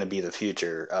was going to be the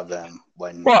future of them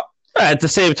when. Well, at the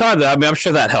same time, though, I mean, I'm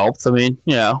sure that helped. I mean,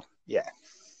 Yeah.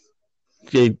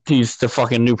 He's the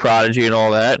fucking new prodigy and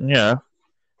all that. And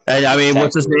I mean,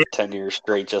 what's his name? 10 years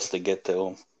straight just to get to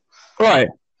him. Right.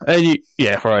 And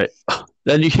right.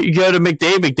 Then you go to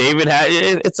McDavid.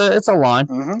 McDavid it's a line.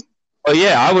 Mm-hmm. But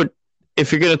yeah, I would.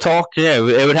 If you're gonna talk,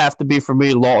 it would have to be for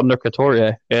me, Lawton or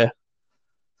Couturier. Yeah.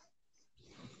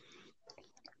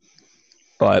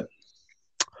 But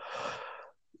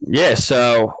yeah,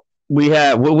 so we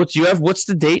have. What's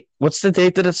the date? What's the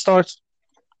date that it starts?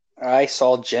 I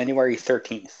saw January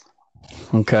 13th.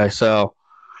 Okay, so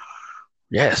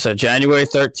January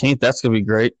 13th. That's gonna be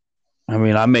great. I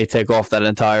mean, I may take off that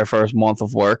entire first month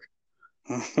of work.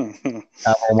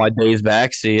 Have all my days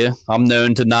back. See ya. I'm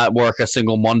known to not work a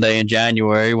single Monday in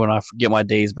January when I get my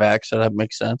days back, so that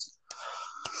makes sense.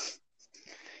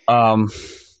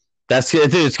 That's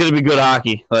dude, it's gonna be good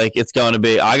hockey. Like it's going to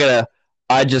be.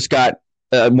 I just got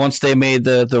once they made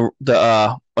the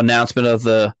announcement of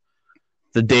the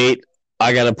date.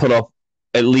 I got to put up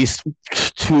at least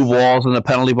 2 walls in the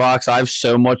penalty box. I have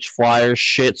so much Flyers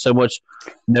shit, so much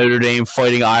Notre Dame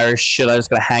Fighting Irish shit. I just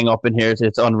got to hang up in here.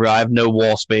 It's unreal. I have no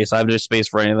wall space. I have no space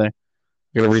for anything. I'm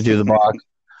going to redo the box.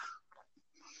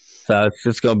 So it's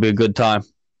just going to be a good time.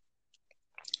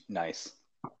 Nice.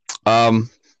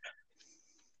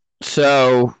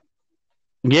 So,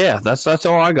 yeah, that's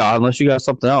all I got, unless you got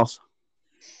something else.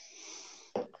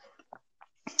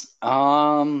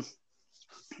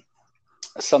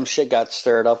 Some shit got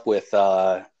stirred up with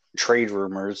trade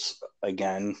rumors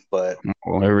again, but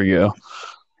well, there we go.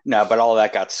 No, but all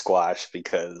that got squashed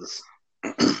because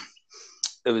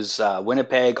it was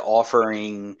Winnipeg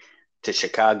offering to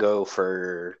Chicago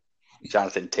for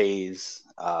Jonathan Toews,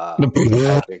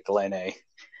 Patrick Laine.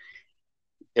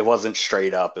 It wasn't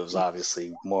straight up; it was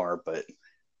obviously more, but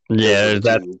yeah,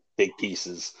 that big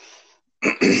pieces.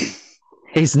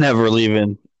 He's never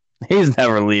leaving. He's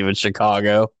never leaving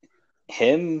Chicago.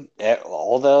 Him,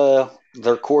 all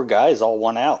their core guys all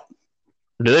won out.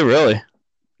 Do they really?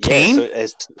 Kane? Yeah,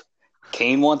 so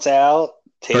Kane wants out.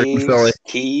 Toews,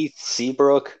 Keith,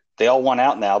 Seabrook, they all want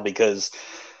out now because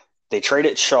they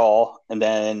traded Shaw and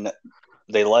then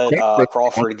they let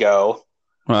Crawford go.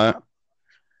 Right.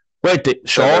 Wait,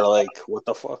 Shaw? So they're like, what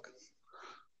the fuck?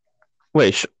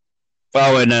 Wait.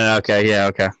 Oh, wait, no, okay, yeah,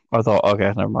 okay. I thought,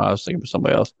 okay, never mind. I was thinking of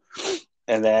somebody else.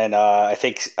 And then I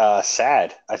think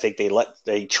Sad. I think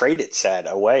they traded Sad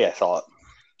away. I thought.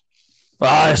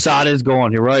 Sad is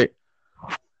gone. You're right.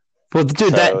 Well,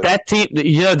 dude, that team,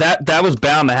 that was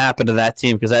bound to happen to that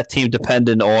team because that team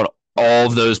depended on all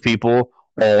of those people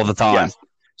all the time. Yes.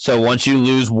 So once you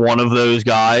lose one of those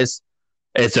guys,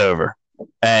 it's over.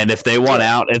 And if they want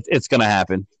out, it's going to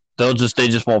happen. They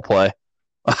just won't play.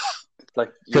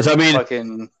 Because I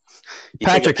mean.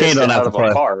 Patrick Kane don't have to play.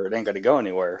 It ain't going to go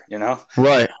anywhere,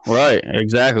 Right,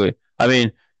 exactly. I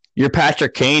mean, you're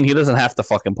Patrick Kane. He doesn't have to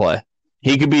fucking play.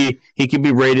 He could be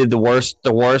rated the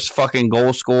worst fucking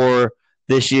goal scorer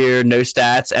this year, no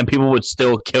stats, and people would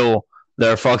still kill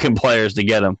their fucking players to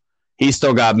get him. He's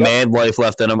still got mad life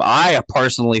left in him. I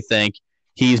personally think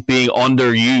he's being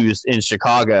underused in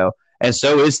Chicago, and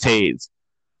so is Toews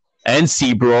and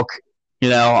Seabrook.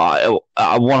 I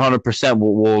 100%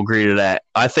 will agree to that.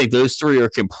 I think those three are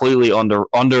completely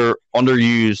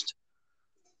underused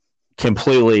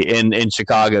completely in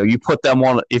Chicago. You put them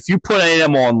on, if you put any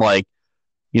of them on like,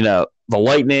 the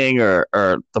Lightning or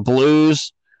the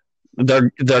Blues, they're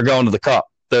going to the Cup.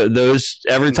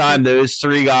 Every time those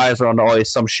three guys are on the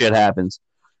ice, some shit happens.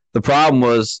 The problem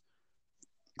was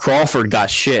Crawford got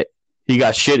shit. He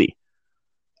got shitty.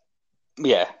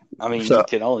 Yeah. I mean, he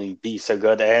can only be so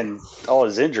good, and all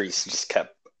his injuries just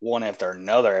kept one after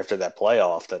another after that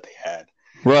playoff that they had.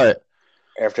 Right.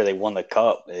 after they won the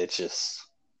cup, it's just,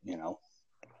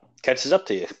 catches up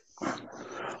to you.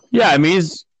 Yeah, I mean,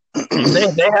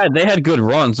 they had good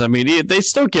runs. I mean, they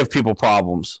still give people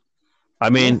problems. I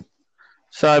mean,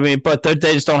 but they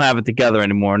just don't have it together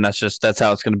anymore, and that's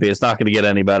how it's going to be. It's not going to get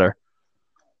any better.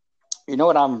 You know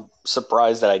what I'm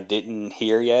surprised that I didn't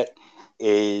hear yet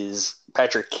is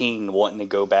Patrick King wanting to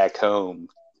go back home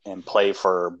and play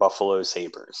for Buffalo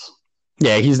Sabres.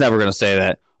 Yeah, he's never going to say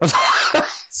that.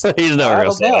 So he's never going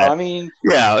to say that. I mean,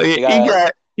 yeah,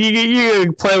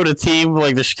 you play with a team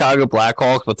like the Chicago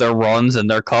Blackhawks with their runs and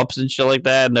their cups and shit like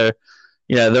that, and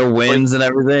their wins and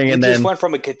everything. And then went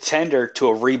from a contender to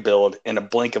a rebuild in a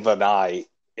blink of an eye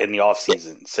in the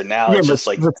offseason. So now it's just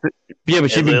like but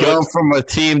you'd be going from a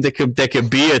team that could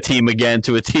be a team again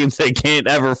to a team that can't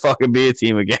ever fucking be a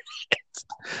team again.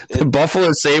 The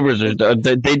Buffalo Sabres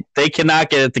they cannot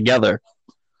get it together.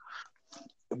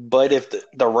 But if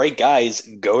the right guys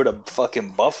go to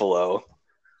fucking Buffalo,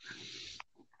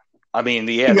 I mean,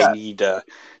 they need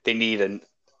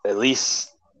at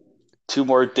least 2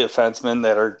 more defensemen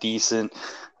that are decent,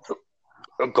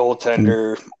 a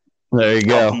goaltender. There you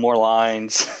go. More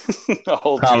lines. The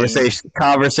whole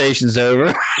conversation's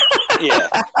over. Yeah.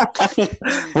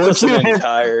 Once you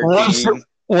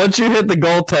hit the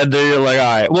goaltender, you're like, all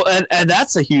right. Well, and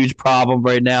that's a huge problem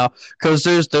right now because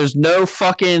there's no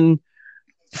fucking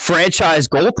franchise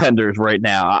goaltenders right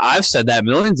now. I've said that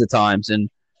millions of times, and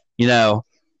I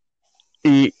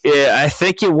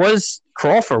think it was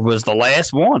Crawford was the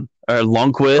last one, or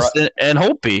Lundqvist and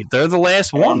Holtby. They're the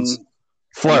last ones.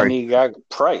 Fleury. And you got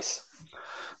Price.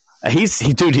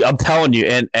 Dude, I'm telling you,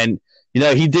 and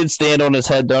he did stand on his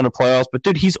head during the playoffs, but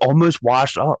dude, he's almost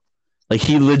washed up. Like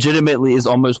he legitimately is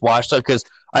almost washed up because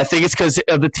I think it's because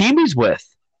of the team he's with.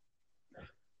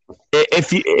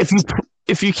 If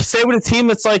you stay with a team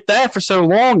that's like that for so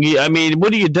long, I mean,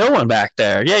 what are you doing back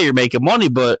there? Yeah, you're making money,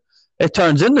 but it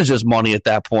turns into just money at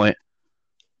that point.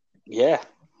 Yeah,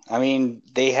 I mean,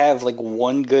 they have like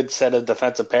one good set of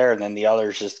defensive pair, and then the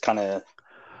others just kind of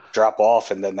drop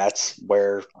off, and then that's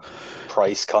where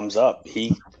Price comes up.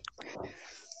 He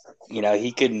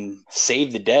can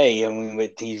save the day. I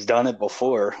mean, he's done it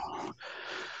before.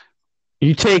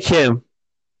 You take him,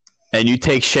 and you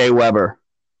take Shea Weber,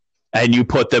 and you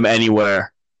put them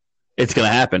anywhere, it's gonna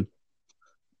happen.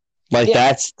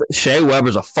 Shea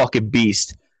Weber's a fucking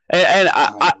beast. And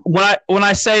when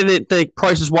I say that the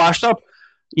Price is washed up,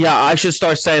 yeah, I should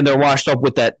start saying they're washed up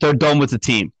with that. They're done with the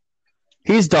team.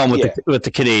 He's done with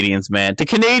the Canadians, man. The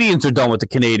Canadians are done with the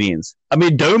Canadians. I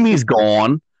mean, Domi's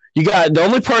gone. You got the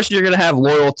only person you're gonna have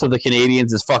loyal to the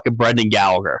Canadians is fucking Brendan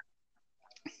Gallagher.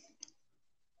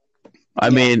 I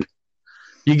mean,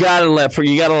 you gotta let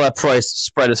Price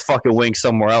spread his fucking wings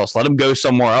somewhere else. Let him go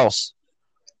somewhere else,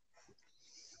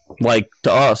 like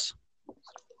to us.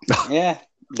 Yeah,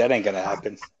 that ain't gonna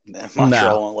happen.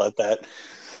 Montreal won't let that.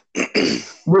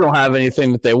 We don't have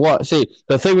anything that they want. See,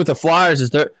 the thing with the Flyers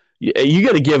is you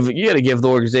got to give the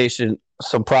organization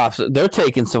some props. They're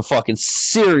taking some fucking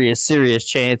serious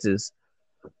chances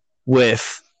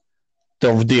with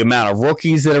the amount of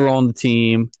rookies that are on the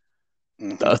team,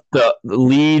 the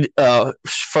lead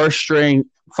first string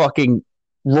fucking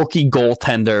rookie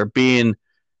goaltender being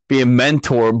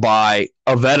mentored by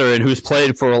a veteran who's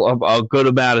played for a good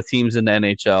amount of teams in the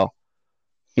NHL.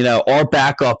 Our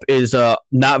backup is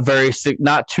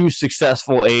not too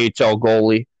successful AHL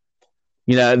goalie.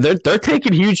 They're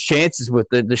taking huge chances with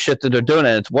the shit that they're doing,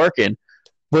 and it's working.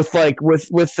 With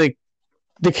the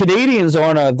Canadians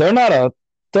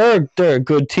they're a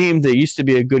good team. They used to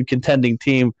be a good contending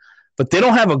team, but they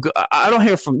don't have you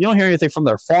don't hear anything from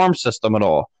their farm system at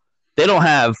all. They don't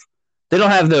have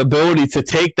the ability to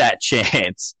take that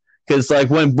chance because like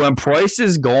when Price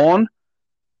is gone,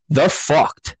 they're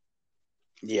fucked.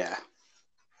 Yeah.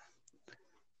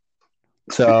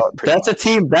 So that's a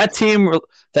team. That team.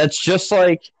 That's just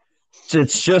like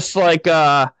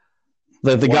the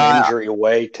guy injury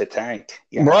away to tank.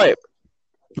 Yeah. Right.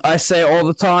 I say all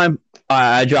the time.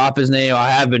 I drop his name. I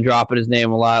have been dropping his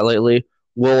name a lot lately.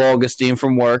 Will Augustine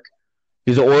from work.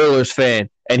 He's an Oilers fan,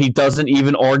 and he doesn't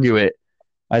even argue it.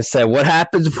 I said, "What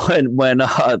happens when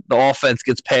the offense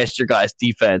gets past your guys'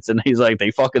 defense?" And he's like,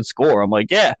 "They fucking score." I'm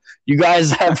like, "Yeah, you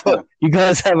guys have a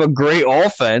great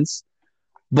offense."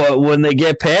 But when they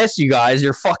get past you guys,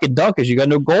 you're fucking done because you got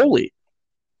no goalie.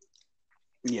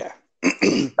 Yeah. I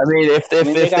mean, if they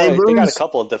lose, they got a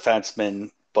couple of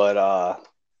defensemen, but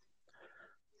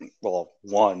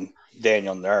one,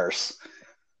 Daniel Nurse.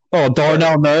 Oh,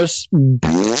 Darnell Nurse.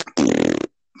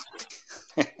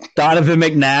 Donovan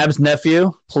McNabb's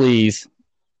nephew, please.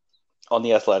 On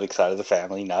the athletic side of the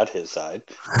family, not his side.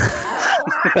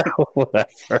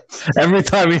 Whatever. Every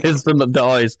time he hits them, the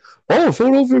eyes. Oh,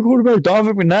 Philadelphia quarterback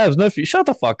Donovan McNabb's nephew. Shut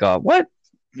the fuck up. What?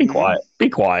 Be quiet. Be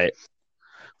quiet.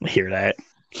 I hear that.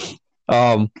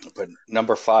 But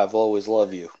number 5 will always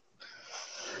love you.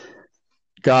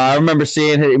 God, I remember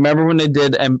seeing. Remember when they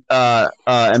did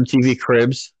MTV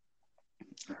Cribs?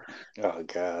 Oh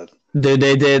God.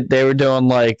 They were doing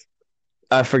like,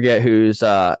 I forget who's.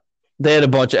 They had a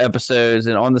bunch of episodes,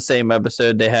 and on the same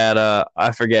episode they had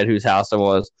I forget whose house it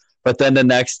was. But then the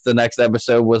next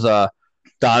episode was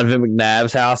Donovan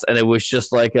McNabb's house, and it was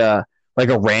just like a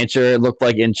rancher. It looked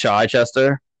like in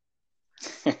Chichester.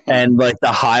 And like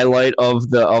the highlight of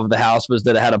the house was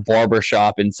that it had a barber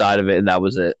shop inside of it, and that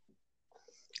was it.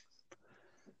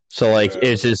 So like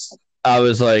it's just, I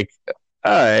was like,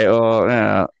 all right, well,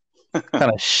 yeah,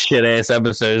 kind of shit ass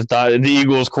episodes. The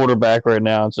Eagles quarterback right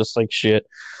now, it's just like shit.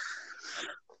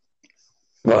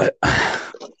 But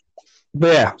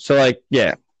yeah, so like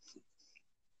yeah,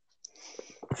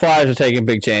 the Flyers are taking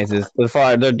big chances. The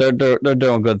Flyers, they're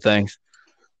doing good things.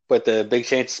 But the big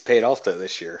chances paid off though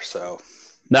this year, so.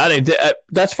 No, they did.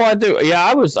 That's fine too. Yeah,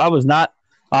 I was not.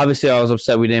 Obviously, I was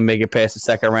upset we didn't make it past the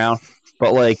second round.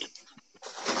 But like,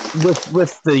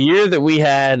 with the year that we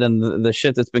had and the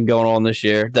shit that's been going on this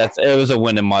year, it was a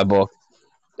win in my book.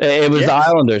 It was the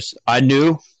Islanders. I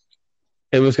knew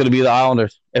it was going to be the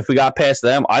Islanders. If we got past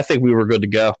them, I think we were good to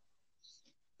go.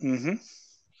 Mm-hmm.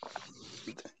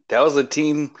 That was the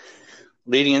team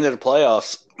leading into the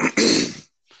playoffs.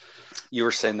 You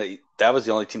were saying that was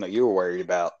the only team that you were worried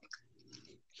about.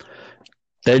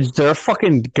 They're a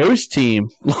fucking ghost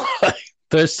team.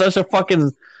 They're such a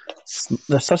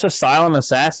silent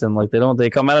assassin. Like they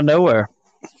come out of nowhere.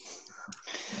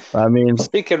 I mean,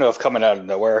 speaking of coming out of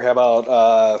nowhere, how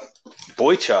about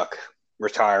Boychuk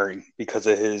retiring because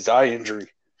of his eye injury?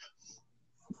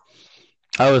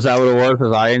 Oh, is that what it was?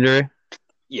 His eye injury?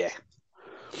 Yeah.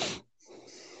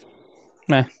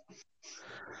 Meh.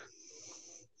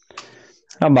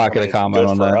 I'm not going to comment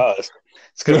on that. Us.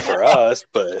 It's good for us,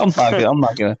 but I'm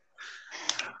not gonna.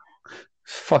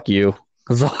 Fuck you.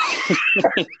 How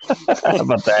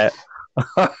about that?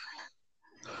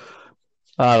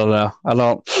 I don't know. I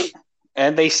don't.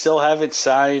 And they still haven't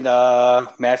signed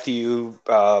Matthew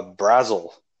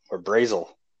Barzal. Barzal?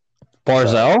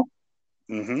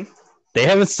 Mm-hmm. They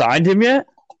haven't signed him yet?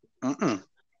 Mm-mm.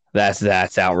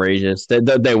 That's outrageous.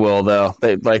 They will though.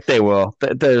 They will.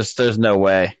 There's no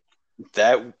way.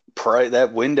 That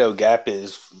window gap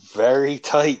is very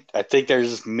tight. I think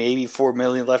there's maybe $4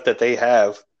 million left that they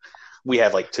have. We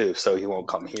have like 2, so he won't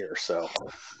come here. So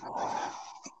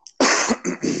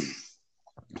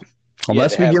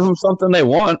unless we give them something they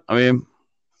want, I mean,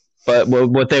 but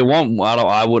what they want,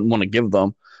 I wouldn't want to give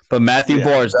them. But Matthew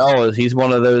Barzal he's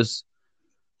one of those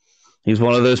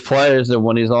players that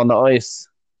when he's on the ice,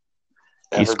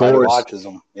 everybody he scores. Watches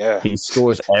him. Yeah, he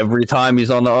scores every time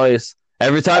he's on the ice.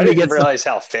 Every time I didn't realize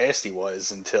how fast he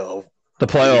was until the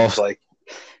playoffs.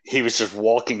 He was just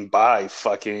walking by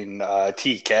fucking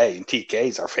TK, and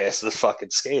TK's our fastest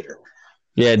fucking skater.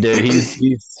 Yeah, dude,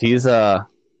 he's a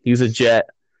jet.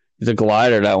 He's a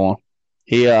glider. That one.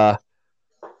 He every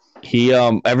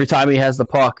time he has the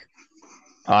puck,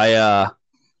 I'm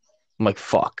like,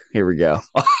 fuck. Here we go.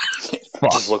 Fuck.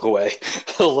 Just look away.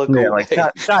 Look away. Like,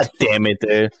 God damn it,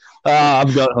 dude.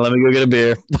 I'm going. Let me go get a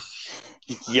beer.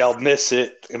 You'll miss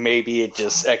it, and maybe it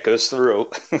just echoes through.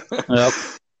 Yep.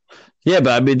 Yeah,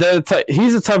 but I mean,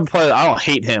 he's the type of player that I don't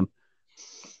hate him.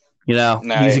 You know,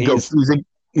 he's a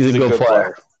good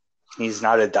player. He's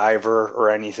not a diver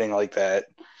or anything like that.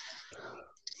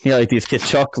 Yeah, like these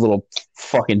Kachuk little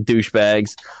fucking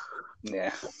douchebags.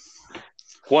 Yeah,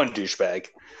 one douchebag.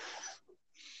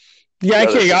 Yeah,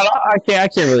 I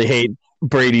can't really hate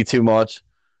Brady too much.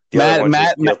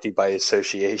 Matt guilty by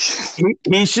association.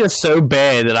 He's just so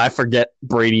bad that I forget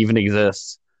Brady even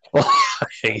exists.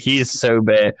 He's so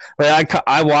bad. Like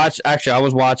I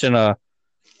was watching what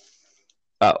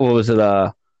was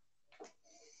it?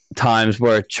 Times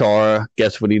where Chara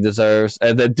gets what he deserves,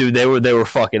 and then dude, they were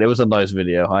fucking. It was a nice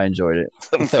video. I enjoyed it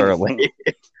thoroughly.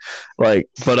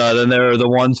 Then there are the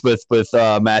ones with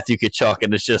Matthew Tkachuk,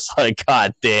 and it's just like,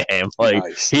 god damn, like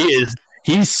nice.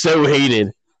 He's so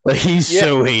hated. Like he's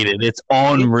so hated. It's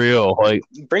unreal. Like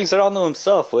he brings it on to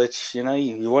himself, which you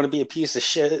want to be a piece of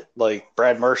shit like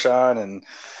Brad Marchand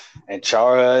and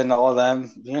Chara and all of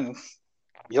them.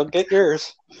 You'll get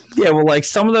yours. Yeah, well, like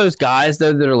some of those guys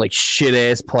though that are like shit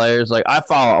ass players. Like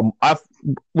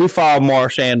we follow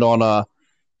Marchand on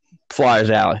Flyers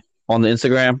Alley on the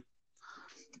Instagram.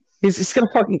 He's got a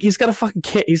fucking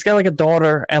kid. He's got like a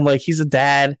daughter and like he's a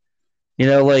dad.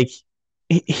 Like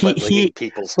look at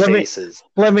people's faces.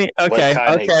 Let me. Okay. What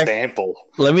kind okay. of example?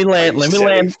 Let me land. Let me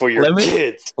land for your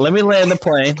kids. Let me land the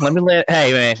plane. Let me land.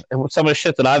 Hey man, some of the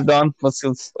shit that I've done. Let's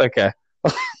okay.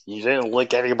 You didn't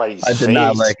lick anybody's face. I did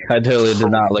not lick. I totally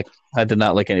did not lick. I did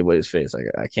not lick anybody's face.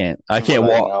 I can't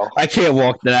walk. I can't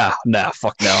walk. Nah.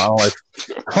 Fuck no. I don't like.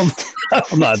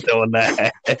 I'm not doing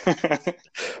that.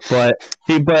 but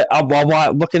I'm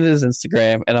looking at his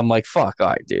Instagram and I'm like, fuck, all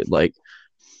right, dude. Like,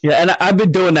 yeah, and I've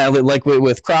been doing that like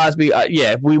with Crosby.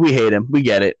 Yeah, we hate him. We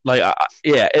get it. Like,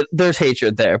 there's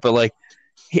hatred there, but like,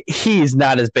 he's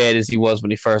not as bad as he was when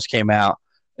he first came out.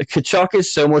 Tkachuk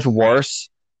is so much worse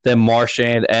than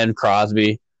Marchand and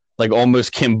Crosby, like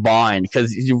almost combined.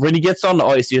 Because when he gets on the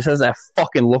ice, he just has that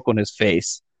fucking look on his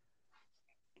face,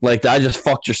 like I just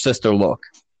fucked your sister look.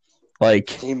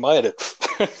 Like he might have.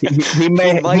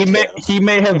 he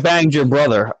may have banged your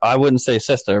brother. I wouldn't say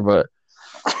sister, but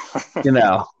you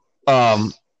know,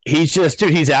 he's just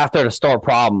dude. He's out there to start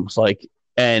problems. Like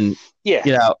and yeah,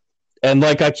 you know, and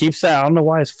like I keep saying, I don't know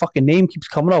why his fucking name keeps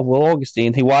coming up. Will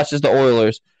Augustine. He watches the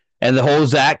Oilers, and the whole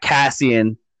Zach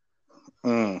Cassian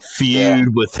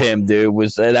feud with him, dude,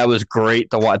 was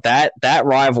great to watch. That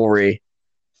rivalry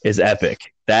is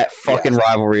epic. That fucking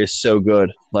rivalry is so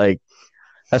good. Like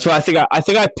that's why I think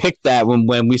I picked that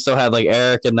when we still had like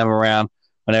Eric and them around.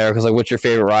 When Eric was like, "What's your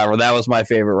favorite rivalry?" That was my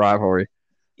favorite rivalry.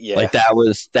 Yeah, like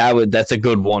that's a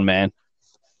good one, man.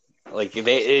 Like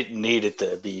it needed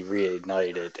to be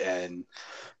reignited, and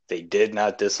they did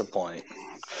not disappoint.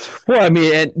 Well, I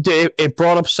mean, it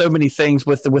brought up so many things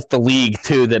with the league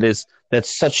too.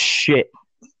 That's such shit.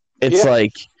 It's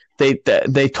like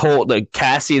they told like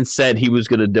Cassian said he was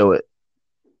gonna do it.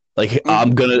 Like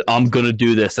I'm gonna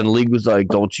do this, and the league was like,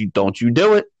 don't you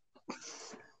do it.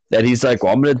 And he's like,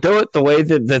 well, I'm gonna do it the way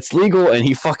that's legal, and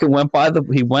he fucking went by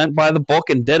the book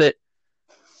and did it.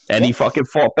 And he fucking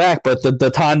fought back, but the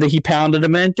time that he pounded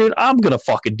him in, dude, I'm gonna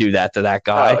fucking do that to that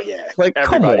guy. Oh yeah, like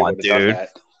everybody come on, dude.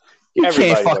 You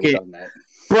can't fucking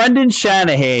Brendan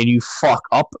Shanahan, you fuck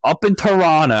up in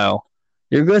Toronto.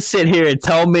 You're gonna sit here and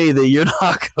tell me that you're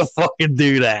not gonna fucking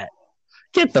do that.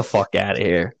 Get the fuck out of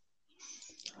here.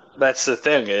 That's the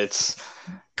thing.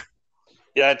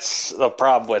 That's the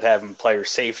problem with having player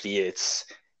safety. It's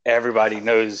everybody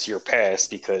knows your past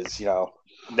because, you know,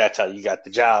 that's how you got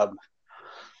the job.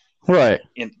 Right.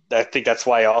 And I think that's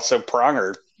why also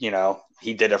Pronger, you know,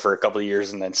 he did it for a couple of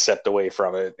years and then stepped away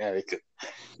from it. And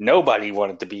nobody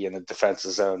wanted to be in the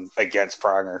defensive zone against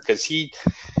Pronger because he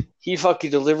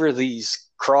fucking delivered these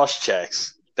cross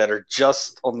checks that are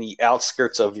just on the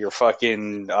outskirts of your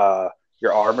fucking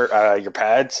your armor, your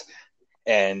pads,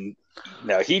 and you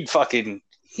know he's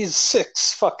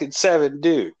 6'7"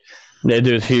 dude. That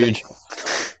dude's huge,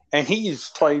 and he's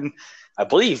playing, I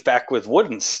believe, back with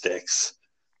wooden sticks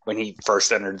when he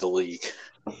first entered the league,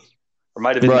 or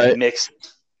might have been mixed,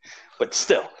 but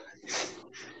still,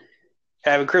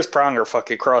 having Chris Pronger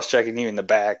fucking cross checking you in the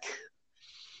back,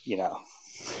 you know.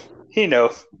 He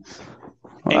knows.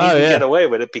 And he can get away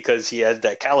with it because he has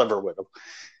that caliber with him.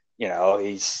 You know,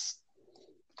 he's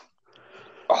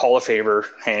a Hall of Famer,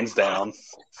 hands down.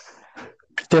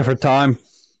 Different time.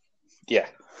 Yeah.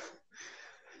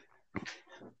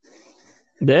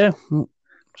 Yeah.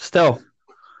 Still,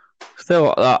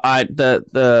 I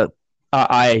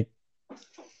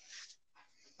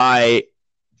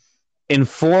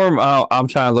inform. Oh, I'm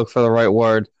trying to look for the right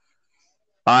word.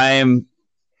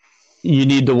 You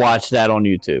need to watch that on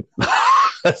YouTube.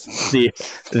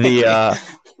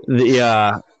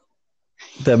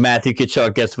 the Matthew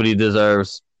Tkachuk gets what he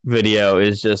deserves video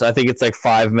is just, I think it's like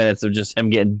 5 minutes of just him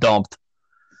getting dumped.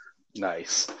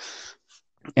 Nice.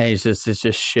 And it's just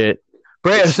shit.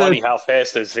 It's funny how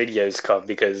fast those videos come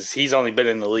because he's only been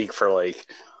in the league for like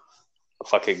a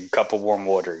fucking cup of warm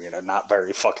water, you know, not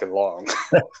very fucking long.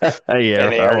 Yeah.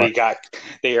 And they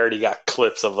already got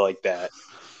clips of like that.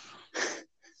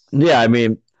 Yeah, I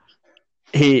mean,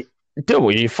 when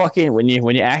you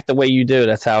act the way you do,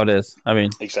 that's how it is. I mean,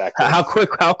 exactly. How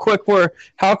quick was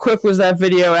that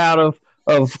video out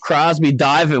of Crosby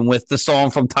diving with the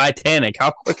song from Titanic?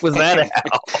 How quick was that out?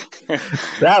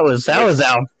 that was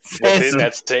out within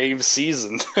that same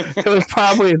season. It was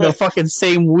probably the fucking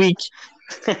same week.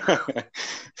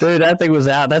 Dude, that thing was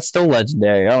out. That's still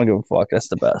legendary. I don't give a fuck. That's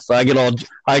the best. I get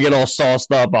all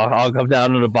sauced up. I'll come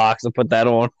down to the box and put that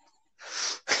on.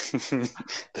 This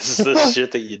is the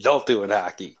shit that you don't do in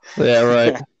hockey. Yeah,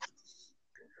 right.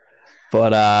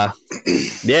 But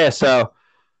yeah. So,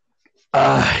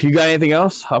 you got anything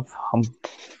else?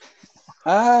 No.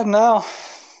 I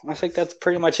think that's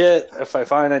pretty much it. If I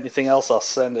find anything else, I'll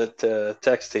send it to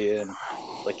text to you and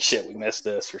like, shit, we missed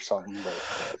this or something.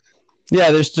 But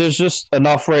Yeah, there's just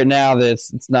enough right now that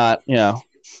it's not,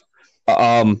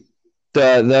 the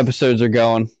episodes are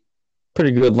going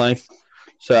pretty good length.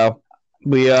 So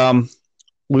we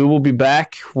will be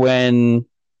back when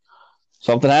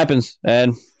something happens,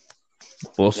 and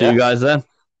we'll see you guys then.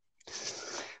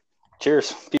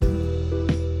 Cheers.